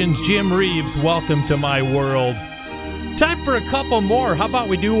legends, Jim Reeves, welcome to my world. Time for a couple more. How about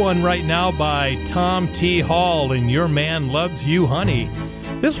we do one right now by Tom T. Hall and Your Man Loves You, Honey.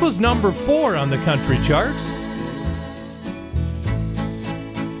 This was number 4 on the country charts.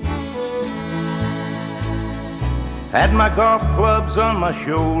 Had my golf clubs on my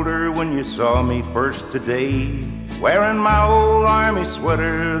shoulder when you saw me first today, wearing my old army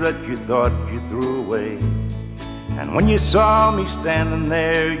sweater that you thought you threw away. And when you saw me standing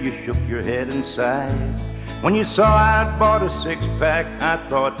there, you shook your head and sighed. When you saw I'd bought a 6-pack, I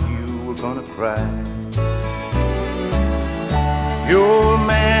thought you were gonna cry. Your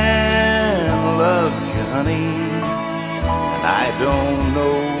man loves you, honey, and I don't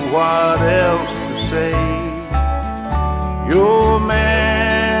know what else to say. Your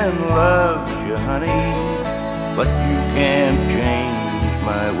man loves you, honey, but you can't change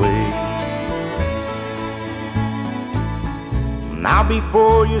my way. Now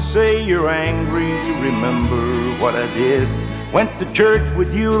before you say you're angry, remember what I did. Went to church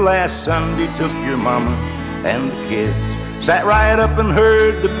with you last Sunday, took your mama and the kids. Sat right up and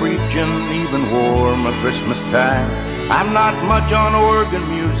heard the preaching, even wore my Christmas tie. I'm not much on organ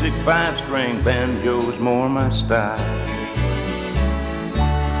music, 5-string banjo's more my style.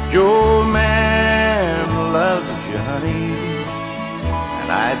 Your man loves you, honey, and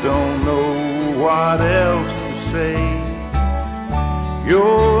I don't know what else to say.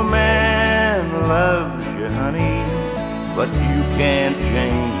 Your man loves you, honey, but you can't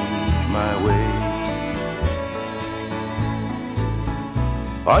change my way.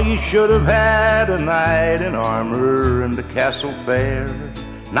 Oh, you should have had a knight in armor and a castle fair,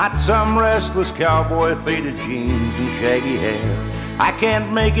 not some restless cowboy, faded jeans and shaggy hair. I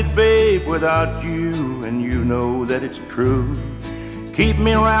can't make it, babe, without you, and you know that it's true. Keep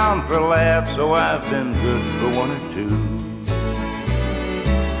me around for a laugh, so I've been good for one or two.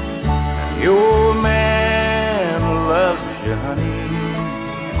 And your man loves you, honey,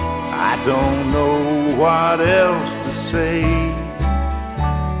 I don't know what else to say.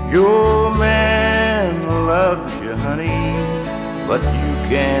 Your man loves you, honey, but you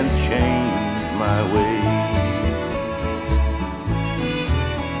can't change my way.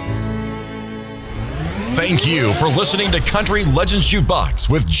 Thank you for listening to Country Legends Jukebox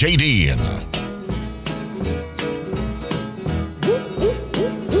with JD.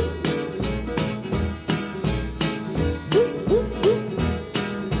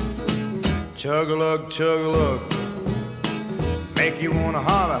 Chug-a-lug, chug-a-lug, make you wanna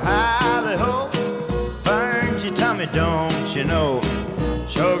holler, hally-ho. Burns your tummy, don't you know?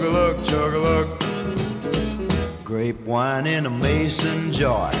 Chug-a-lug, chug-a-lug, grape wine in a mason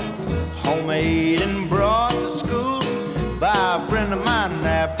jar, homemade and brought to school by a friend of mine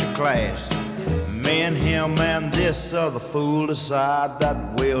after class. Me and him and this other fool decide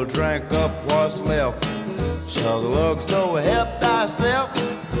that we'll drink up what's left. Chug-a-lug, so help thyself.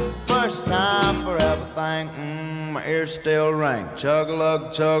 First time for everything, my ears still ring.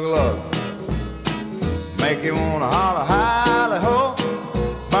 Chug-a-lug, chug-a-lug, make you wanna holler, hally-ho.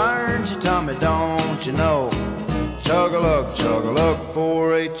 Burns your tummy, don't you know? Chug-a-lug, chug-a-lug,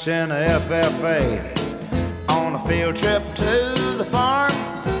 4-H and a FFA. On a field trip to the farm,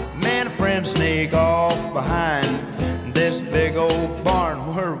 me and a friend sneak off behind this big old barn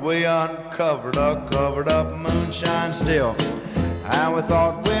where we uncovered a covered up moonshine still. And we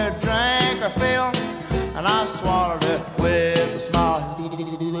thought we'd drink our fill, and I swallowed it with a smile.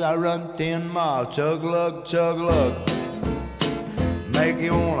 I run 10 miles, chug-a-lug, chug-a-lug, make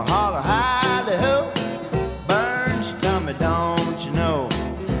you wanna holler, hally-ho. Burns your tummy, don't you know?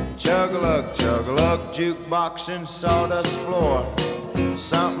 Chug-a-lug, jukebox and sawdust floor.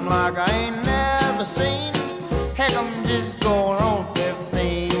 Something like I ain't never seen. Heck, I'm just going on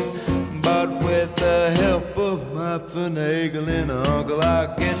 15. But with the help of my finagling uncle,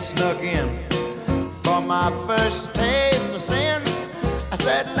 I get snuck in. For my first taste of sin, I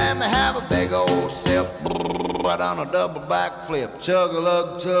said, let me have a big old sip. Right on a double backflip.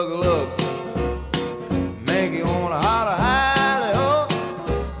 Chug-a-lug, make you wanna holler, hally-ho.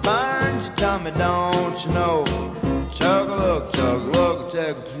 Burns your tummy, don't you know? Chug-a-lug, chug-a-lug,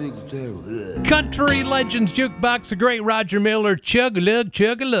 Country Legends Jukebox, the great Roger Miller.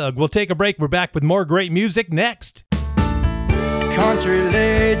 Chug-a-lug. We'll take a break. We're back with more great music next. Country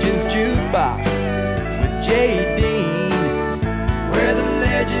Legends Jukebox with J. Dean, where the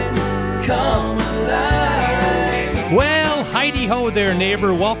legends come alive. Well, heidi-ho there,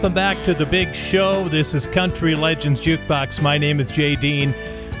 neighbor. Welcome back to the big show. This is Country Legends Jukebox. My name is J. Dean.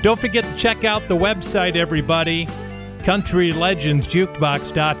 Don't forget to check out the website, everybody,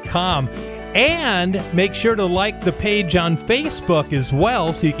 countrylegendsjukebox.com. And make sure to like the page on Facebook as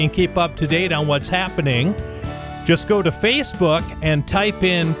well so you can keep up to date on what's happening. Just go to Facebook and type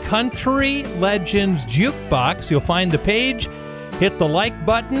in Country Legends Jukebox. You'll find the page, hit the like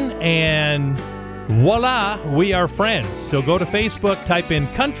button, and voila, we are friends. So go to Facebook, type in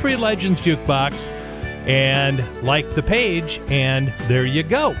Country Legends Jukebox, and like the page, and there you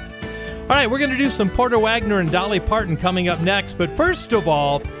go. All right, we're going to do some Porter Wagoner and Dolly Parton coming up next. But first of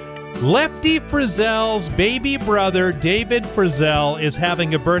all, Lefty Frizzell's baby brother, David Frizzell, is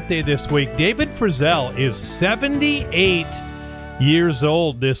having a birthday this week. David Frizzell is 78 years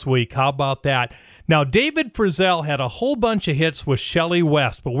old this week. How about that? Now, David Frizzell had a whole bunch of hits with Shelley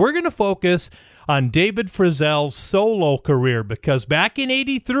West, but we're going to focus on David Frizzell's solo career because back in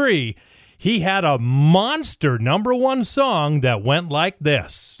 83, he had a monster #1 song that went like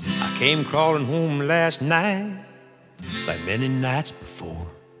this. I came crawling home last night, like many nights before.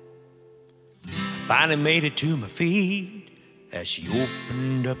 I finally made it to my feet as she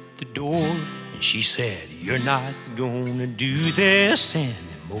opened up the door, and she said, "You're not gonna do this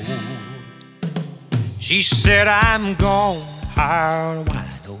anymore." She said, "I'm gonna hire a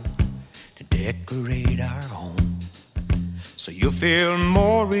wino to decorate our home, so you'll feel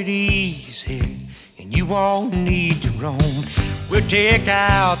more at ease here, and you won't need to roam. We'll take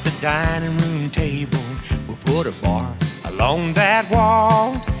out the dining room table, we'll put a bar along that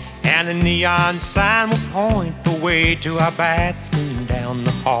wall, and a neon sign will point the way to our bathroom down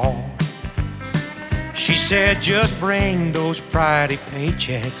the hall." She said, "Just bring those Friday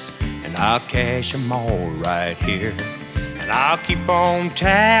paychecks, and I'll cash them all right here. And I'll keep on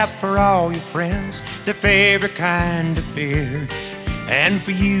tap for all your friends, their favorite kind of beer. And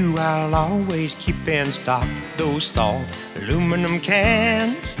for you, I'll always keep in stock those soft aluminum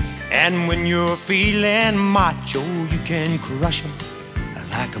cans. And when you're feeling macho, you can crush them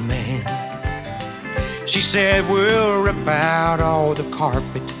like a man." She said, "We'll rip out all the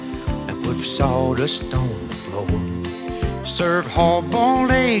carpet and put sawdust on the floor. Serve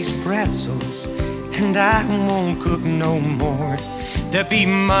hard-boiled eggs, pretzels, and I won't cook no more. There'll be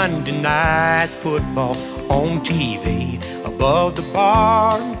Monday night football on TV above the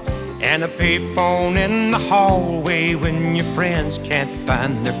bar, and a payphone in the hallway when your friends can't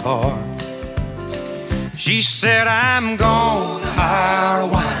find their car." She said, "I'm gonna hire a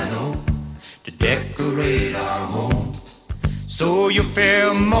wino to decorate our home, so you'll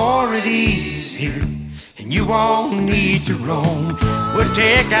feel more at ease here, and you won't need to roam. We'll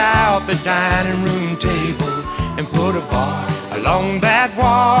take out the dining room table and put a bar along that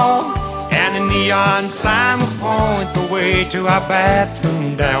wall, and a neon sign will point the way to our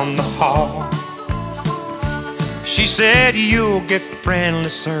bathroom down the hall." She said, "You'll get friendly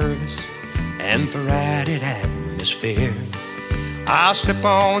service and variety atmosphere. I'll slip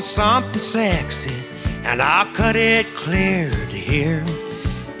on something sexy and I'll cut it clear to hear.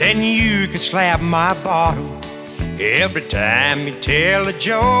 Then you can slap my bottom every time you tell a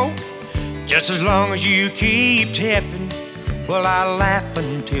joke. Just as long as you keep tipping, well, I'll laugh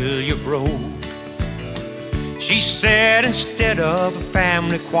until you're broke." She said, "Instead of a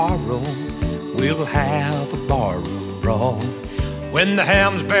family quarrel, we'll have a barroom brawl. When the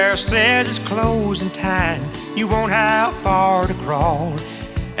Helms Bear says it's closing time, you won't have far to crawl.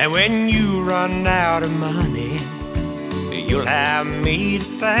 And when you run out of money, you'll have me to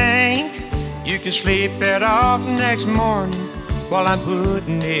thank. You can sleep it off next morning while I'm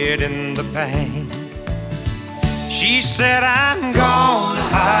putting it in the bank." She said, "I'm gonna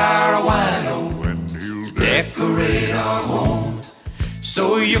hire a wino to decorate our home,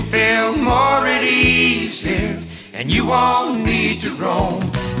 so you feel more at ease here, and you won't need to roam.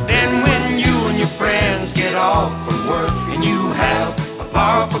 Then And when you and your friends get off from work and you have a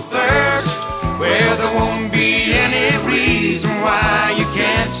powerful thirst, well, there won't be any reason why you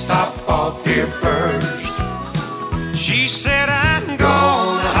can't stop off here first. She said, I'm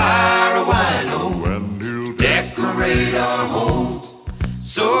gonna hire a wino, decorate our home,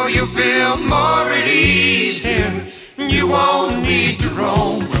 so you'll feel more at ease here. You won't need to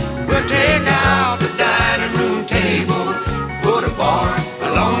roam. We'll take out the dining room table, put a bar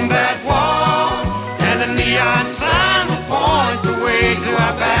along that wall, and a neon sign will point the way to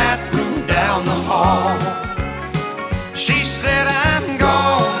our bathroom down the hall. She said, I'm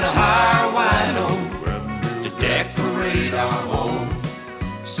gonna hire a wino to decorate our home,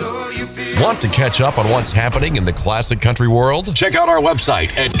 so you feel... Want to catch up on what's happening in the classic country world? Check out our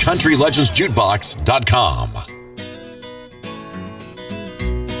website at countrylegendsjukebox.com.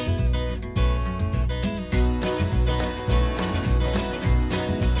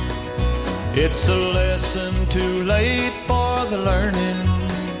 It's a lesson too late for the learning,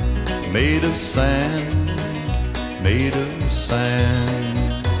 made of sand, made of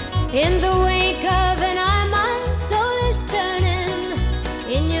sand. In the wake of an eye, my soul is turning.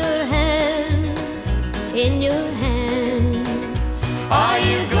 In your hand, in your hand. Are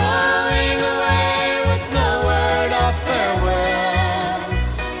you going away with no word of farewell?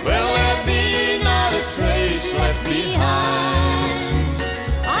 Will there be not a trace left behind?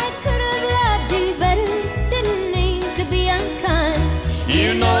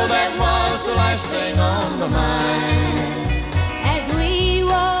 You know that was the last thing on my mind. As we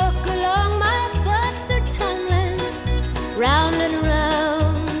walk along, my thoughts are tumbling round and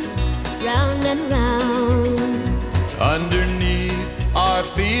round, round and round. Underneath our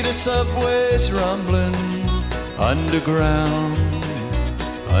feet a subway's rumbling, underground,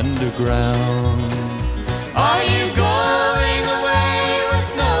 underground. Are you going away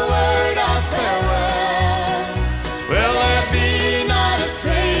with no word of farewell? Will there be not a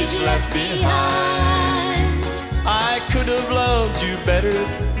trace left behind? I could have loved you better,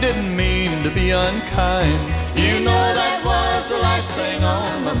 didn't mean to be unkind. You know that was the last thing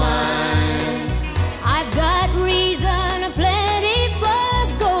on my mind. I've got reason aplenty for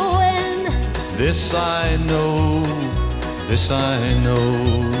going. This I know, this I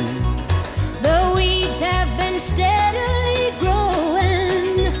know. The weeds have been steadily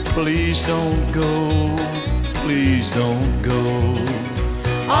growing. Please don't go, please don't go.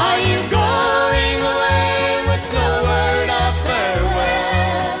 Are you going away with no word of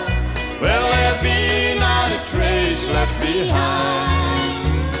farewell? Will there be not a trace left behind?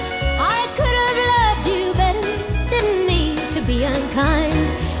 I could have loved you better, didn't mean to be unkind.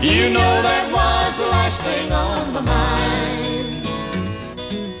 You know that was the last thing on my mind.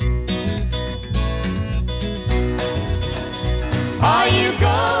 Are you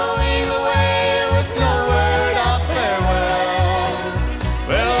going away with no word of farewell?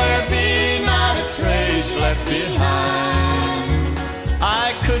 Will there be not a trace left behind?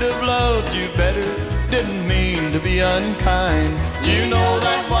 I could have loved you better, didn't mean to be unkind. You know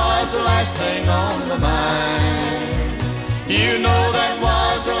that was the last thing on my mind. You know that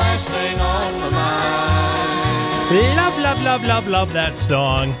was the last thing on my mind. Love, love, love, love, love that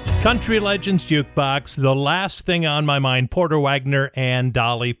song. Country Legends Jukebox, The Last Thing on My Mind, Porter Wagoner and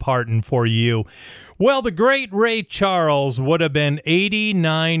Dolly Parton for you. Well, the great Ray Charles would have been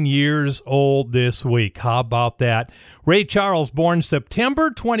 89 years old this week. How about that? Ray Charles, born September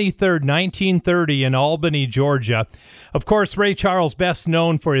 23rd, 1930 in Albany, Georgia. Of course, Ray Charles best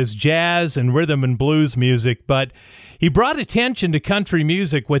known for his jazz and rhythm and blues music, but he brought attention to country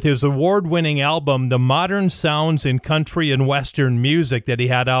music with his award-winning album, The Modern Sounds in Country and Western Music, that he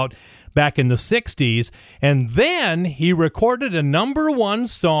had out back in the 60s. And then he recorded a #1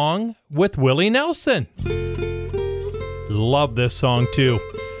 song with Willie Nelson. Love this song, too.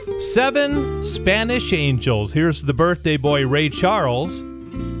 7 Spanish Angels. Here's the birthday boy, Ray Charles,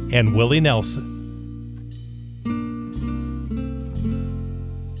 and Willie Nelson.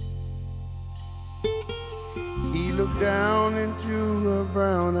 Looked down into her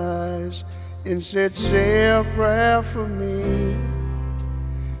brown eyes and said, say a prayer for me.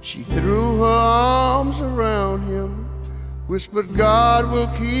 She threw her arms around him, whispered, God will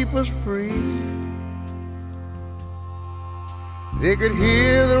keep us free. They could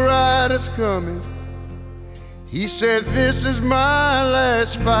hear the riders coming. He said, this is my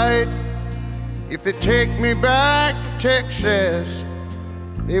last fight. If they take me back to Texas,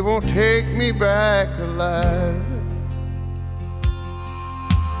 they won't take me back alive.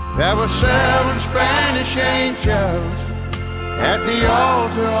 There were 7 Spanish angels at the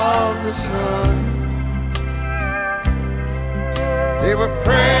altar of the sun. They were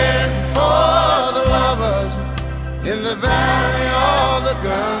praying for the lovers in the valley of the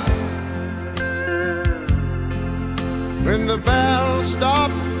gun. When the battle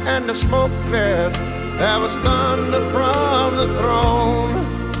stopped and the smoke cleared, there was thunder from the throne.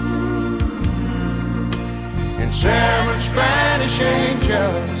 And 7 Spanish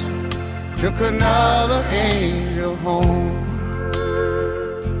angels took another angel home.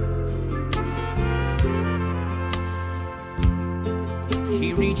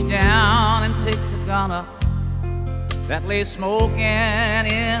 She reached down and picked the gun up that lay smoking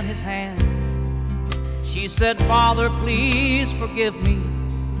in his hand. She said, Father, please forgive me.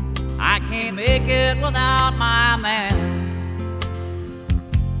 I can't make it without my man.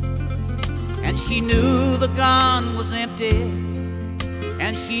 And she knew the gun was empty,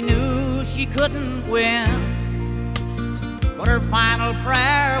 and she knew she couldn't win. But her final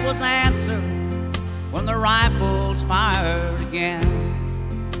prayer was answered when the rifles fired again.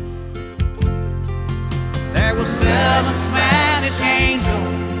 There were 7 Spanish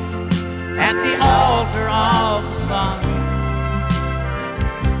angels at the altar of the sun.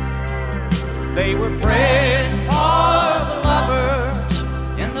 They were praying for the lovers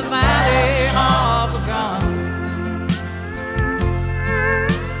in the valley of the gun.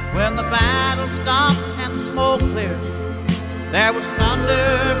 When the battle stopped and the smoke cleared, there was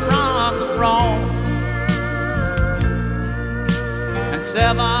thunder from the throne. And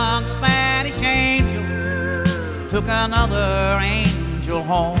 7 Spanish angels took another angel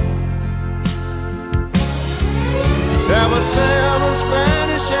home. There were 7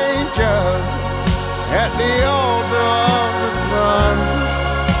 Spanish angels at the altar of the sun.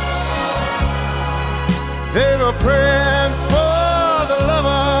 They were praying for the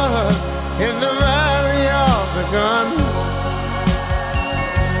lovers in the valley of the gun.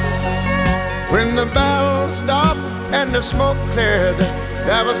 When the battle stopped and the smoke cleared,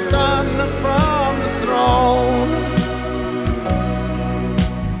 there was thunder from the throne.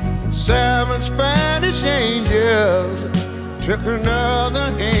 7 Spanish angels took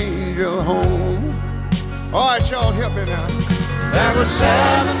another angel home. All right, y'all, help me now. There were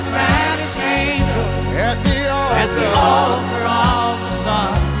 7 Spanish angels at the altar of the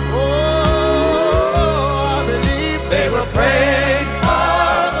sun. Oh, I believe they were praying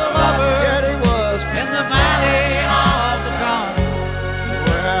for the lovers. Yeah, they was. In the valley of the gun.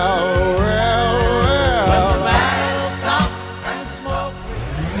 Well. When the battle stopped and the smoke.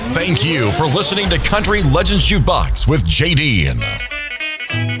 Thank you for listening to Country Legends Jukebox with JD.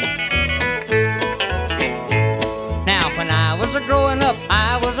 Growing up,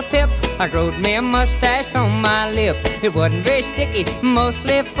 I was a pip. I growed me a mustache on my lip. It wasn't very sticky,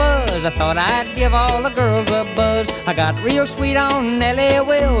 mostly fuzz. I thought I'd give all the girls a buzz. I got real sweet on Nellie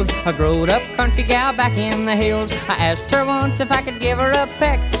Wills, a growed up country gal back in the hills. I asked her once if I could give her a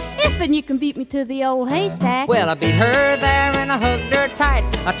peck. If and you can beat me to the old haystack. Well, I beat her there and I hugged her tight.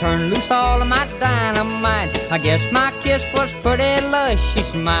 I turned loose all of my dynamite. I guess my kiss was pretty lush. She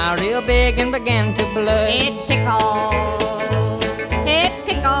smiled real big and began to blush. It tickles, it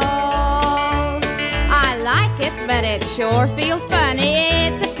tickles. I like it, but it sure feels funny.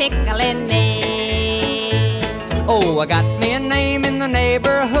 It's a tickling me. Oh, I got me a name in the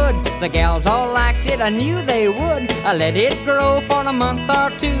neighborhood. The gals all liked it, I knew they would. I let it grow for a month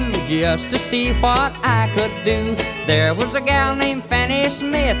or two, just to see what I could do. There was a gal named Fanny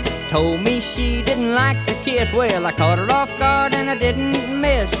Smith, told me she didn't like to kiss. Well, I caught her off guard and I didn't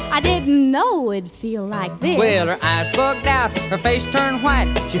miss. I didn't know it'd feel like this. Well, her eyes bugged out, her face turned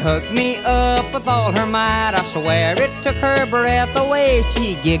white. She hugged me up with all her might. I swear it took her breath away.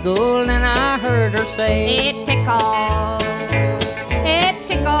 She giggled and I heard her say, it tickles, it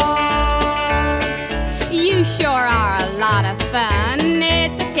tickles. You sure are a lot of fun.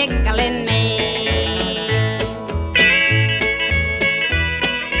 It's a tickling me.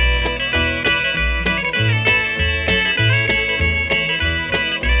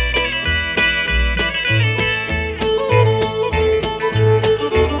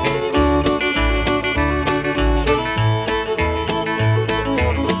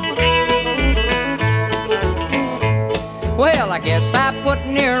 Well, I guess I put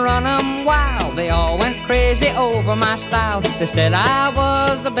near on 'em wild. They all went crazy over my style. They said I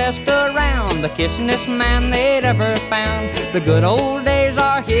was the best around, the kissin'est man they'd ever found. The good old days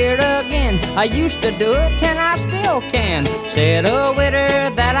are here again. I used to do it and I still can. Said a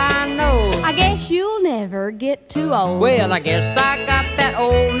widder that I know. I guess you'll never get too old. Well, I guess I got that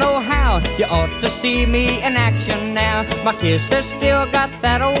old know-how. You ought to see me in action now. My kiss has still got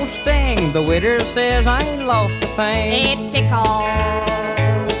that old sting. The widder says I ain't lost a thing. It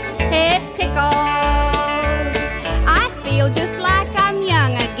tickles, it tickles. I feel just like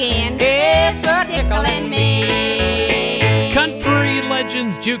again. It's a tickling me. Country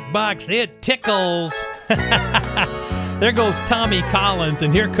Legends Jukebox, it tickles. There goes Tommy Collins,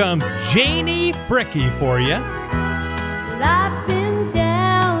 and here comes Janie Bricky for you. Well, I've been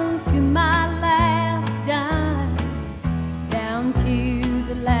down to my last dime, down to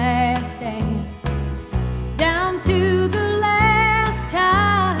the last dance, down to the last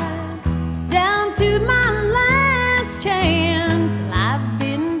time, down to my last chance. Well, I've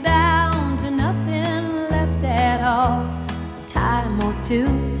been down to nothing left at all, a time or two.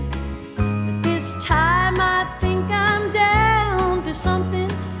 But this time I think I'm down to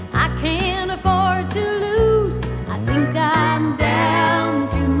something I can't afford to lose. I think I'm down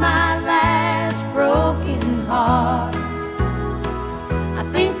to my last broken heart. I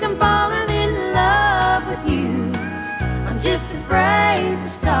think I'm falling in love with you. I'm just afraid to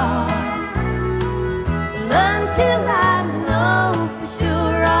start. Well, until I know for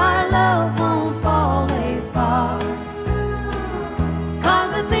sure our love won't fall apart.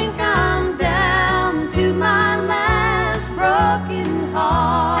 'Cause I think I'm down to my last broken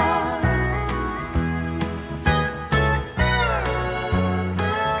heart.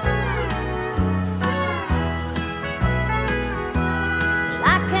 Well,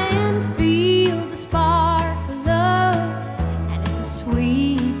 I can feel the spark of love, and it's a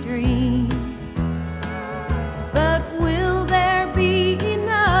sweet dream. But will there be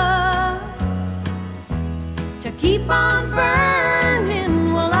enough to keep on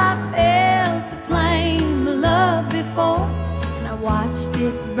burning? Well, I felt the flame of love before, and I watched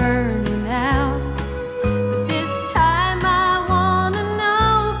it burning out. But this time I wanna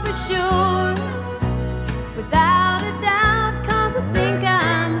know for sure, without a doubt, 'cause I think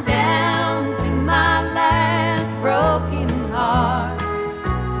I'm down to my last broken heart.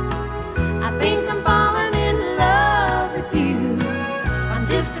 I think I'm falling in love with you. I'm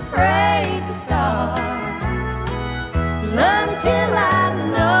just afraid to start. Until I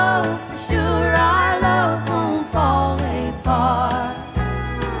know for sure our love won't fall apart.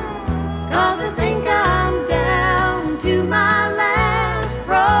 'Cause I think I'm down to my last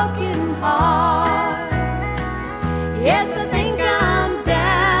broken heart. Yes, I think I'm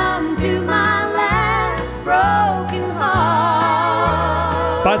down to my last broken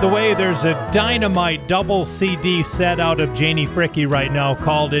heart. By the way, there's a dynamite double CD set out of Janie Bricky right now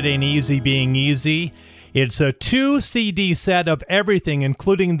called It Ain't Easy Being Easy. It's a 2 CD set of everything,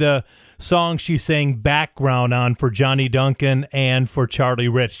 including the song she sang background on for Johnny Duncan and for Charlie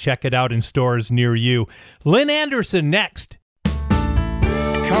Rich. Check it out in stores near you. Lynn Anderson next.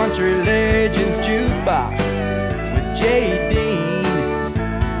 Country Legends Jukebox with J. Dean,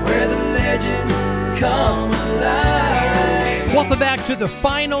 where the legends come alive. Welcome back to the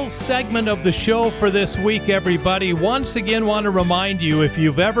final segment of the show for this week, everybody. Once again, want to remind you, if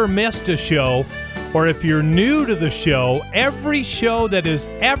you've ever missed a show, or if you're new to the show, every show that has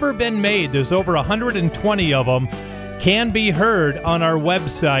ever been made, there's over 120 of them, can be heard on our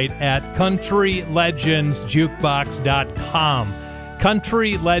website at countrylegendsjukebox.com.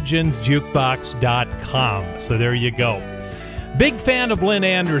 countrylegendsjukebox.com. So there you go. Big fan of Lynn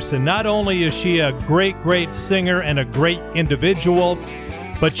Anderson. Not only is she a great, great singer and a great individual,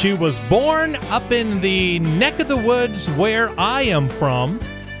 but she was born up in the neck of the woods where I am from.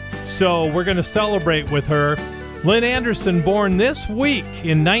 So we're going to celebrate with her. Lynn Anderson, born this week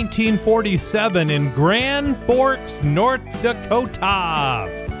in 1947 in Grand Forks, North Dakota.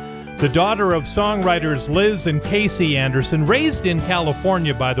 The daughter of songwriters Liz and Casey Anderson, raised in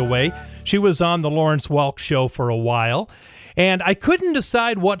California, by the way. She was on the Lawrence Welk Show for a while. And I couldn't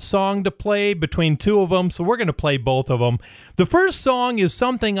decide what song to play between two of them, so we're going to play both of them. The first song is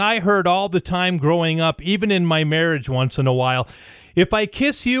something I heard all the time growing up, even in my marriage once in a while. If I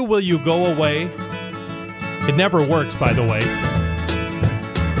kiss you, will you go away? It never works, by the way.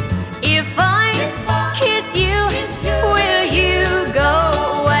 If I kiss you, will you go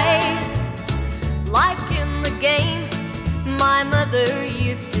away? Like in the game my mother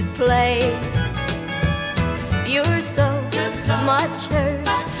used to play. You're so much hurt,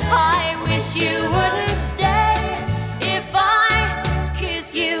 I wish you wouldn't stay. If I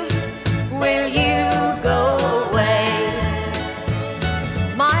kiss you, will you go away?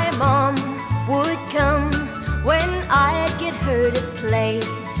 My mom would come when I'd get her to play.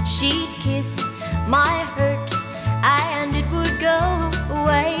 She'd kiss my hurt and it would go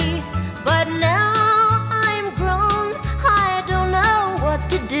away. But now I'm grown, I don't know what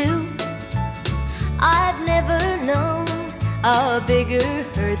to do. I've never known a bigger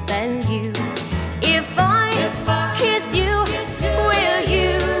hurt than you. If I kiss you, will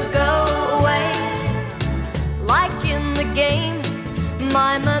you go away? Like in the game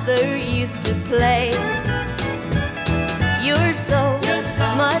my mother used to play. You're so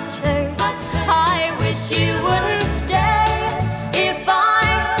much hurt, I wish you wouldn't stay. If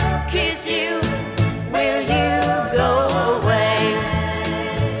I kiss you, will you go away?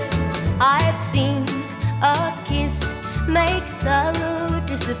 I've seen a kiss make sorrow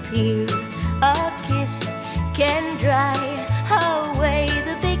disappear. A kiss can dry away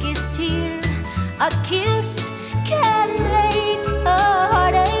the biggest tear. A kiss can make a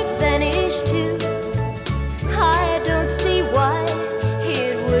heartache vanish too. I don't see why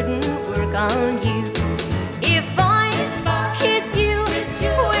it wouldn't work on you. If I kiss you,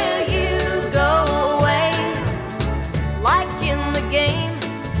 will you go away? Like in the game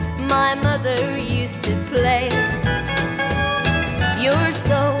my mother used to play. You're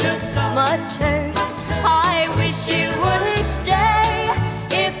so much hurt, I wish you wouldn't stay.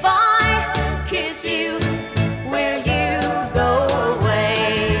 If I kiss you, will you go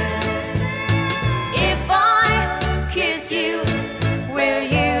away? If I kiss you, will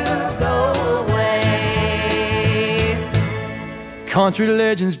you go away? Country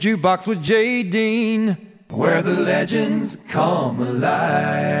Legends Jukebox with J. Dean, where the legends come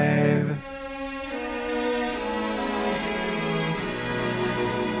alive.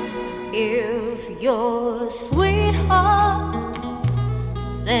 If your sweetheart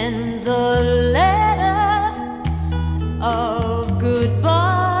sends a letter of goodbye,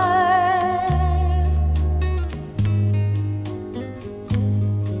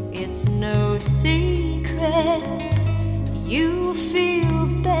 it's no secret you feel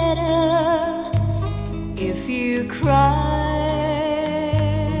better if you cry.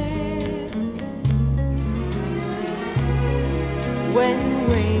 When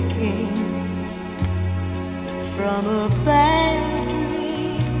waking from a bad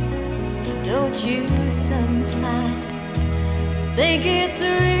dream, don't you sometimes think it's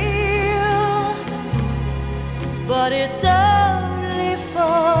real? But it's only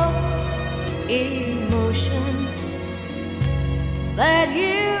false emotions that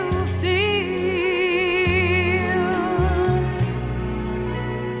you feel.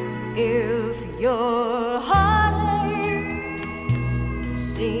 If your heartaches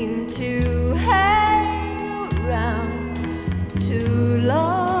seem to hang around too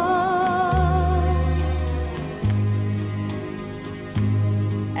long,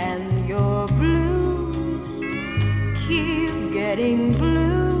 and your blues keep getting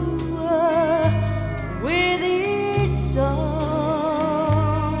bluer with each song,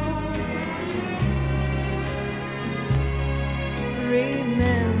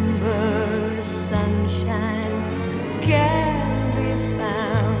 remember the sunshine can be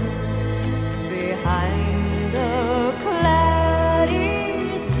found behind the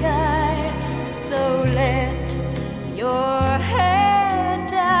cloudy sky. So let your head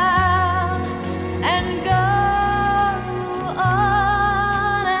down and go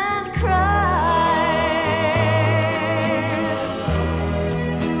on and cry.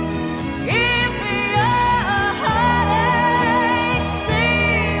 If your heartaches seem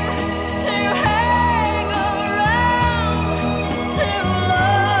to hang around too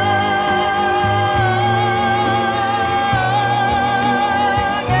long,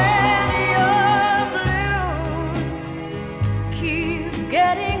 and your blues keep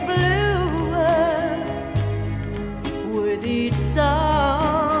getting bluer with each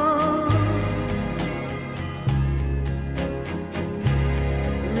song,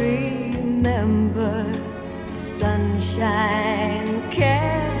 remember sunshine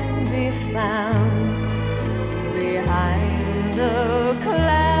can be found behind the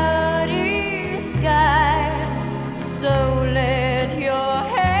cloudy sky. So let your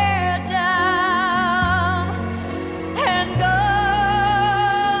head down and go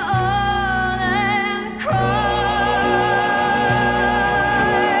on and cry.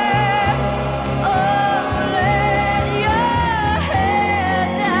 Oh, let your head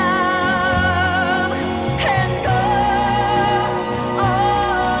down and go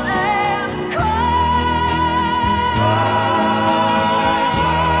on and cry.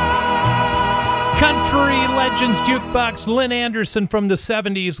 Country Legends Jukebox, Lynn Anderson from the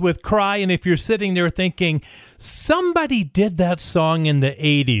 70s with Cry. And if you're sitting there thinking, somebody did that song in the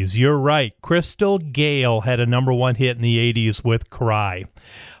 80s, you're right. Crystal Gayle had a #1 hit in the 80s with Cry.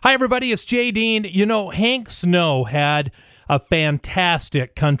 Hi, everybody. It's Jay Dean. You know, Hank Snow had a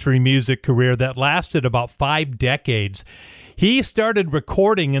fantastic country music career that lasted about 5 decades. He started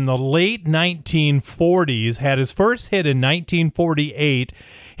recording in the late 1940s, had his first hit in 1948,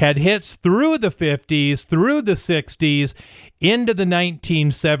 had hits through the 50s, through the 60s, into the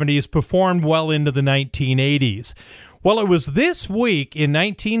 1970s, performed well into the 1980s. Well, it was this week in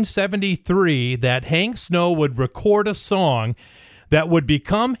 1973 that Hank Snow would record a song that would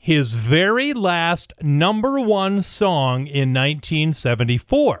become his very last #1 song in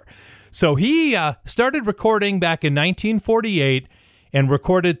 1974. So he started recording back in 1948 and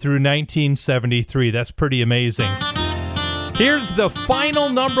recorded through 1973. That's pretty amazing. Here's the final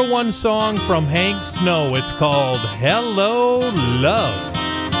 #1 song from Hank Snow. It's called Hello, Love.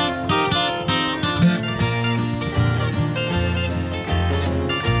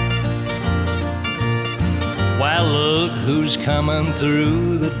 Well, look who's coming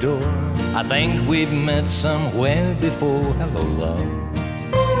through the door. I think we've met somewhere before. Hello, love.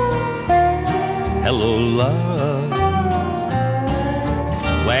 Hello, love.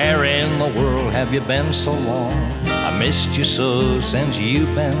 Where in the world have you been so long? I missed you so since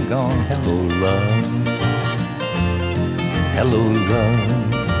you've been gone. Hello, love. Hello, love.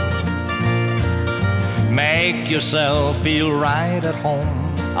 Make yourself feel right at home.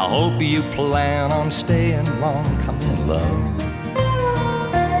 I hope you plan on staying long. Come in, love.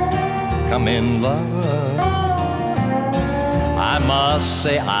 Come in, love. I must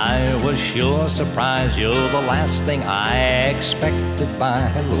say I was sure surprised. You're the last thing I expected by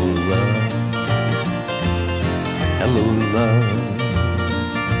hello, love. Hello, love.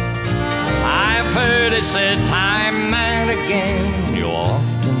 I've heard it said time and again, you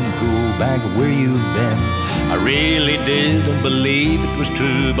often go back where you've been. I really didn't believe it was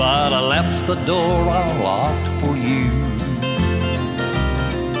true, but I left the door unlocked for you.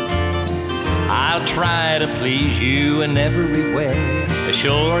 I'll try to please you in every way,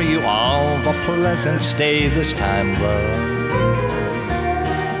 assure you all the pleasant stay this time, love.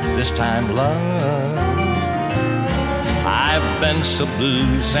 This time, love. I've been so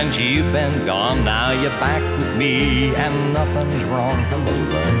blue since you've been gone. Now you're back with me and nothing's wrong. Hello,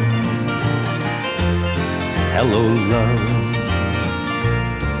 love. Hello, love.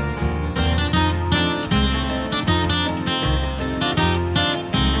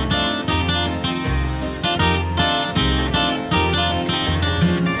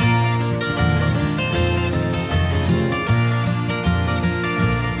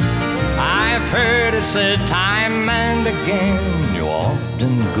 I've heard it said time and again, you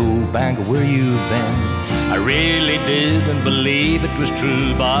often go back where you've been. I really didn't believe it was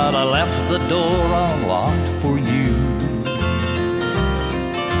true, but I left the door unlocked for you.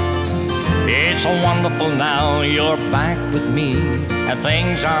 It's wonderful now you're back with me, and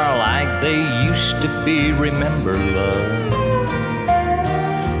things are like they used to be. Remember, love.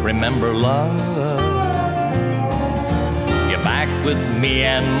 Remember, love. You're back with me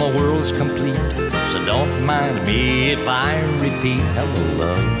and my world's complete, so don't mind me if I repeat. Hello,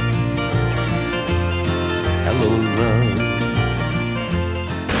 love. Hello, love.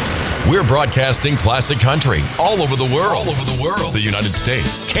 We're broadcasting classic country all over the world. All over the world. The United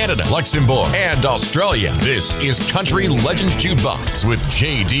States, Canada, Luxembourg, and Australia. This is Country Legends Jukebox with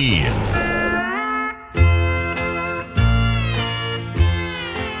J.D.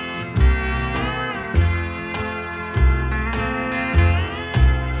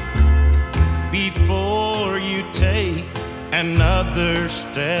 Before you take another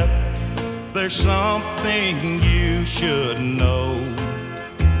step, there's something you should know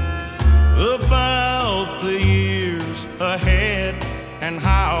about the years ahead and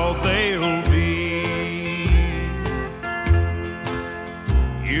how they'll be.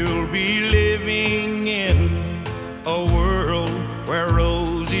 You'll be living in a world where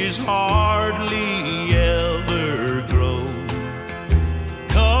roses hardly ever grow.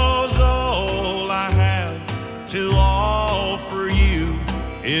 'Cause all I have to offer you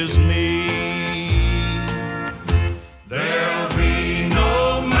is me. There'll be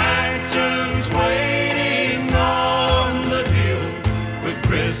no mansions waiting on the hill with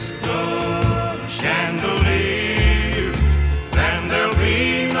crystal chandeliers, and there'll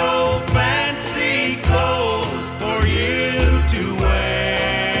be no fancy clothes for you to wear.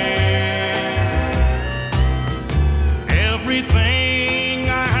 Everything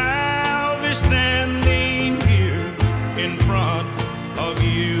I have is standing here in front of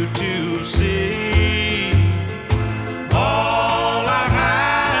you to see. All I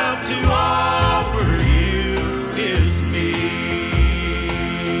have to offer you is me.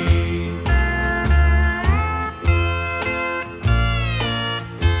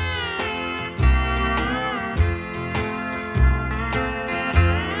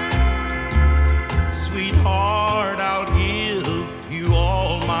 Sweetheart, I'll give you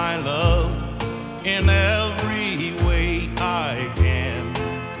all my love in every way I can,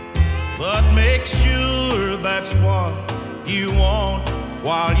 but make sure that's what you want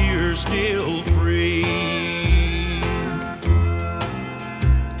while you're still free.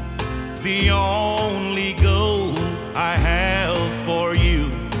 the only goal I have for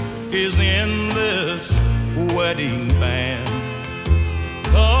you is in this wedding band.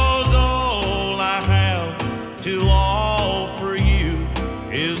 'Cause all I have to offer you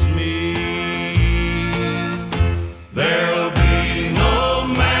is me. There'll be no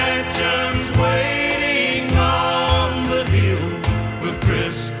mansions waiting on the hill with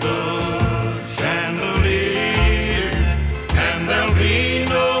crystal chandeliers, and there'll be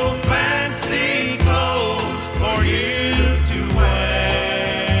no fancy clothes for you to wear.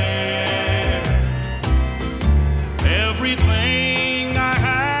 Everything I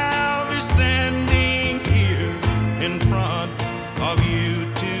have is standing here in front of you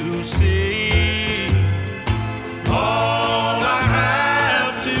to see. All I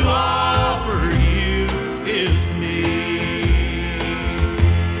have to offer you is me.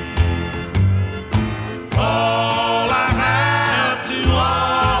 All I have to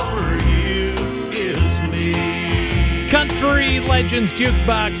offer you is me. Country Legends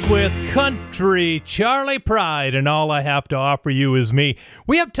Jukebox with Country Charlie Pride, and all I have to offer you is me.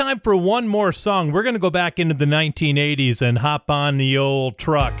 We have time for one more song. We're going to go back into the 1980s and hop on the old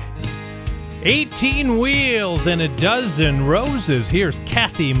truck. 18 wheels and a dozen roses. Here's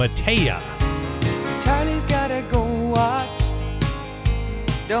Kathy Mattea. Charlie's gotta go watch.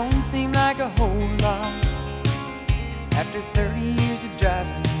 Don't seem like a whole lot. After 30 years of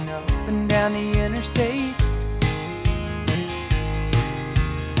driving up and down the interstate.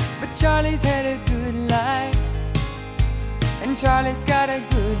 But Charlie's had a good life, and Charlie's got a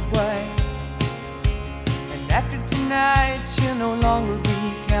good wife. And after tonight, she'll no longer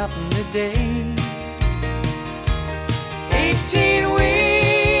be counting the days. 18 wheels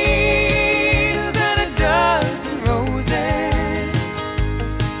and a dozen roses,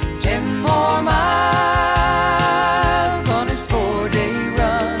 10 more miles on his 4-day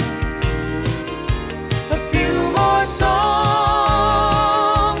run, a few more songs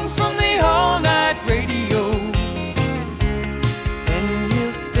from the all-night radio, and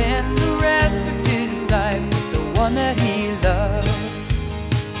he'll spend the rest of his life with the one that he loves.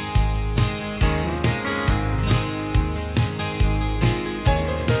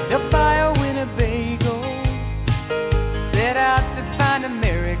 They'll buy a Winnebago, set out to find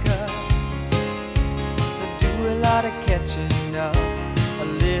America. They'll do a lot of catching up, a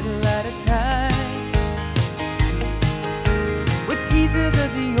little at a time, with pieces of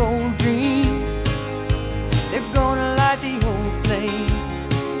the old dream. They're gonna light the old flame,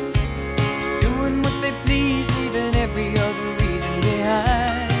 doing what they please, leaving every other reason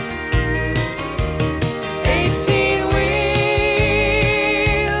behind. 18 wheels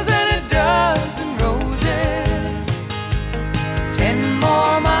and a dozen roses, 10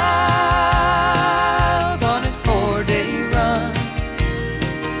 more miles on his 4-day run,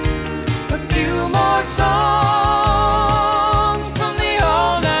 a few more songs from the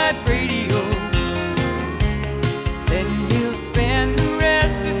all-night radio, then he'll spend the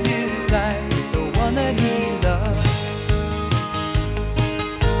rest of his life with the one that he loves.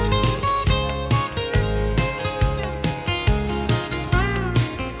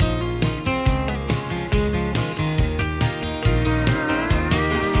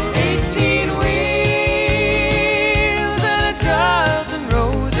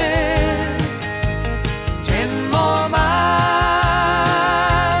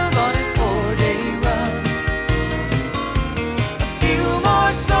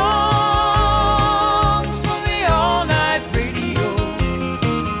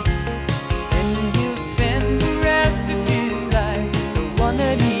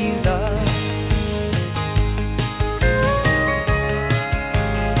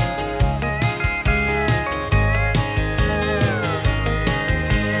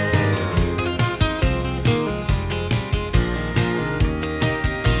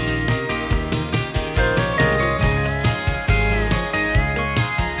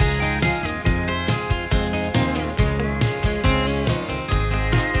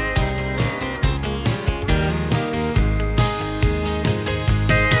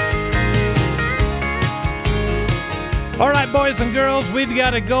 All right, boys and girls, we've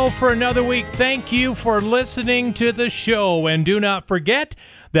got to go for another week. Thank you for listening to the show. And do not forget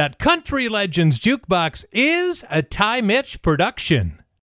that Country Legends Jukebox is a Ty Mitch production.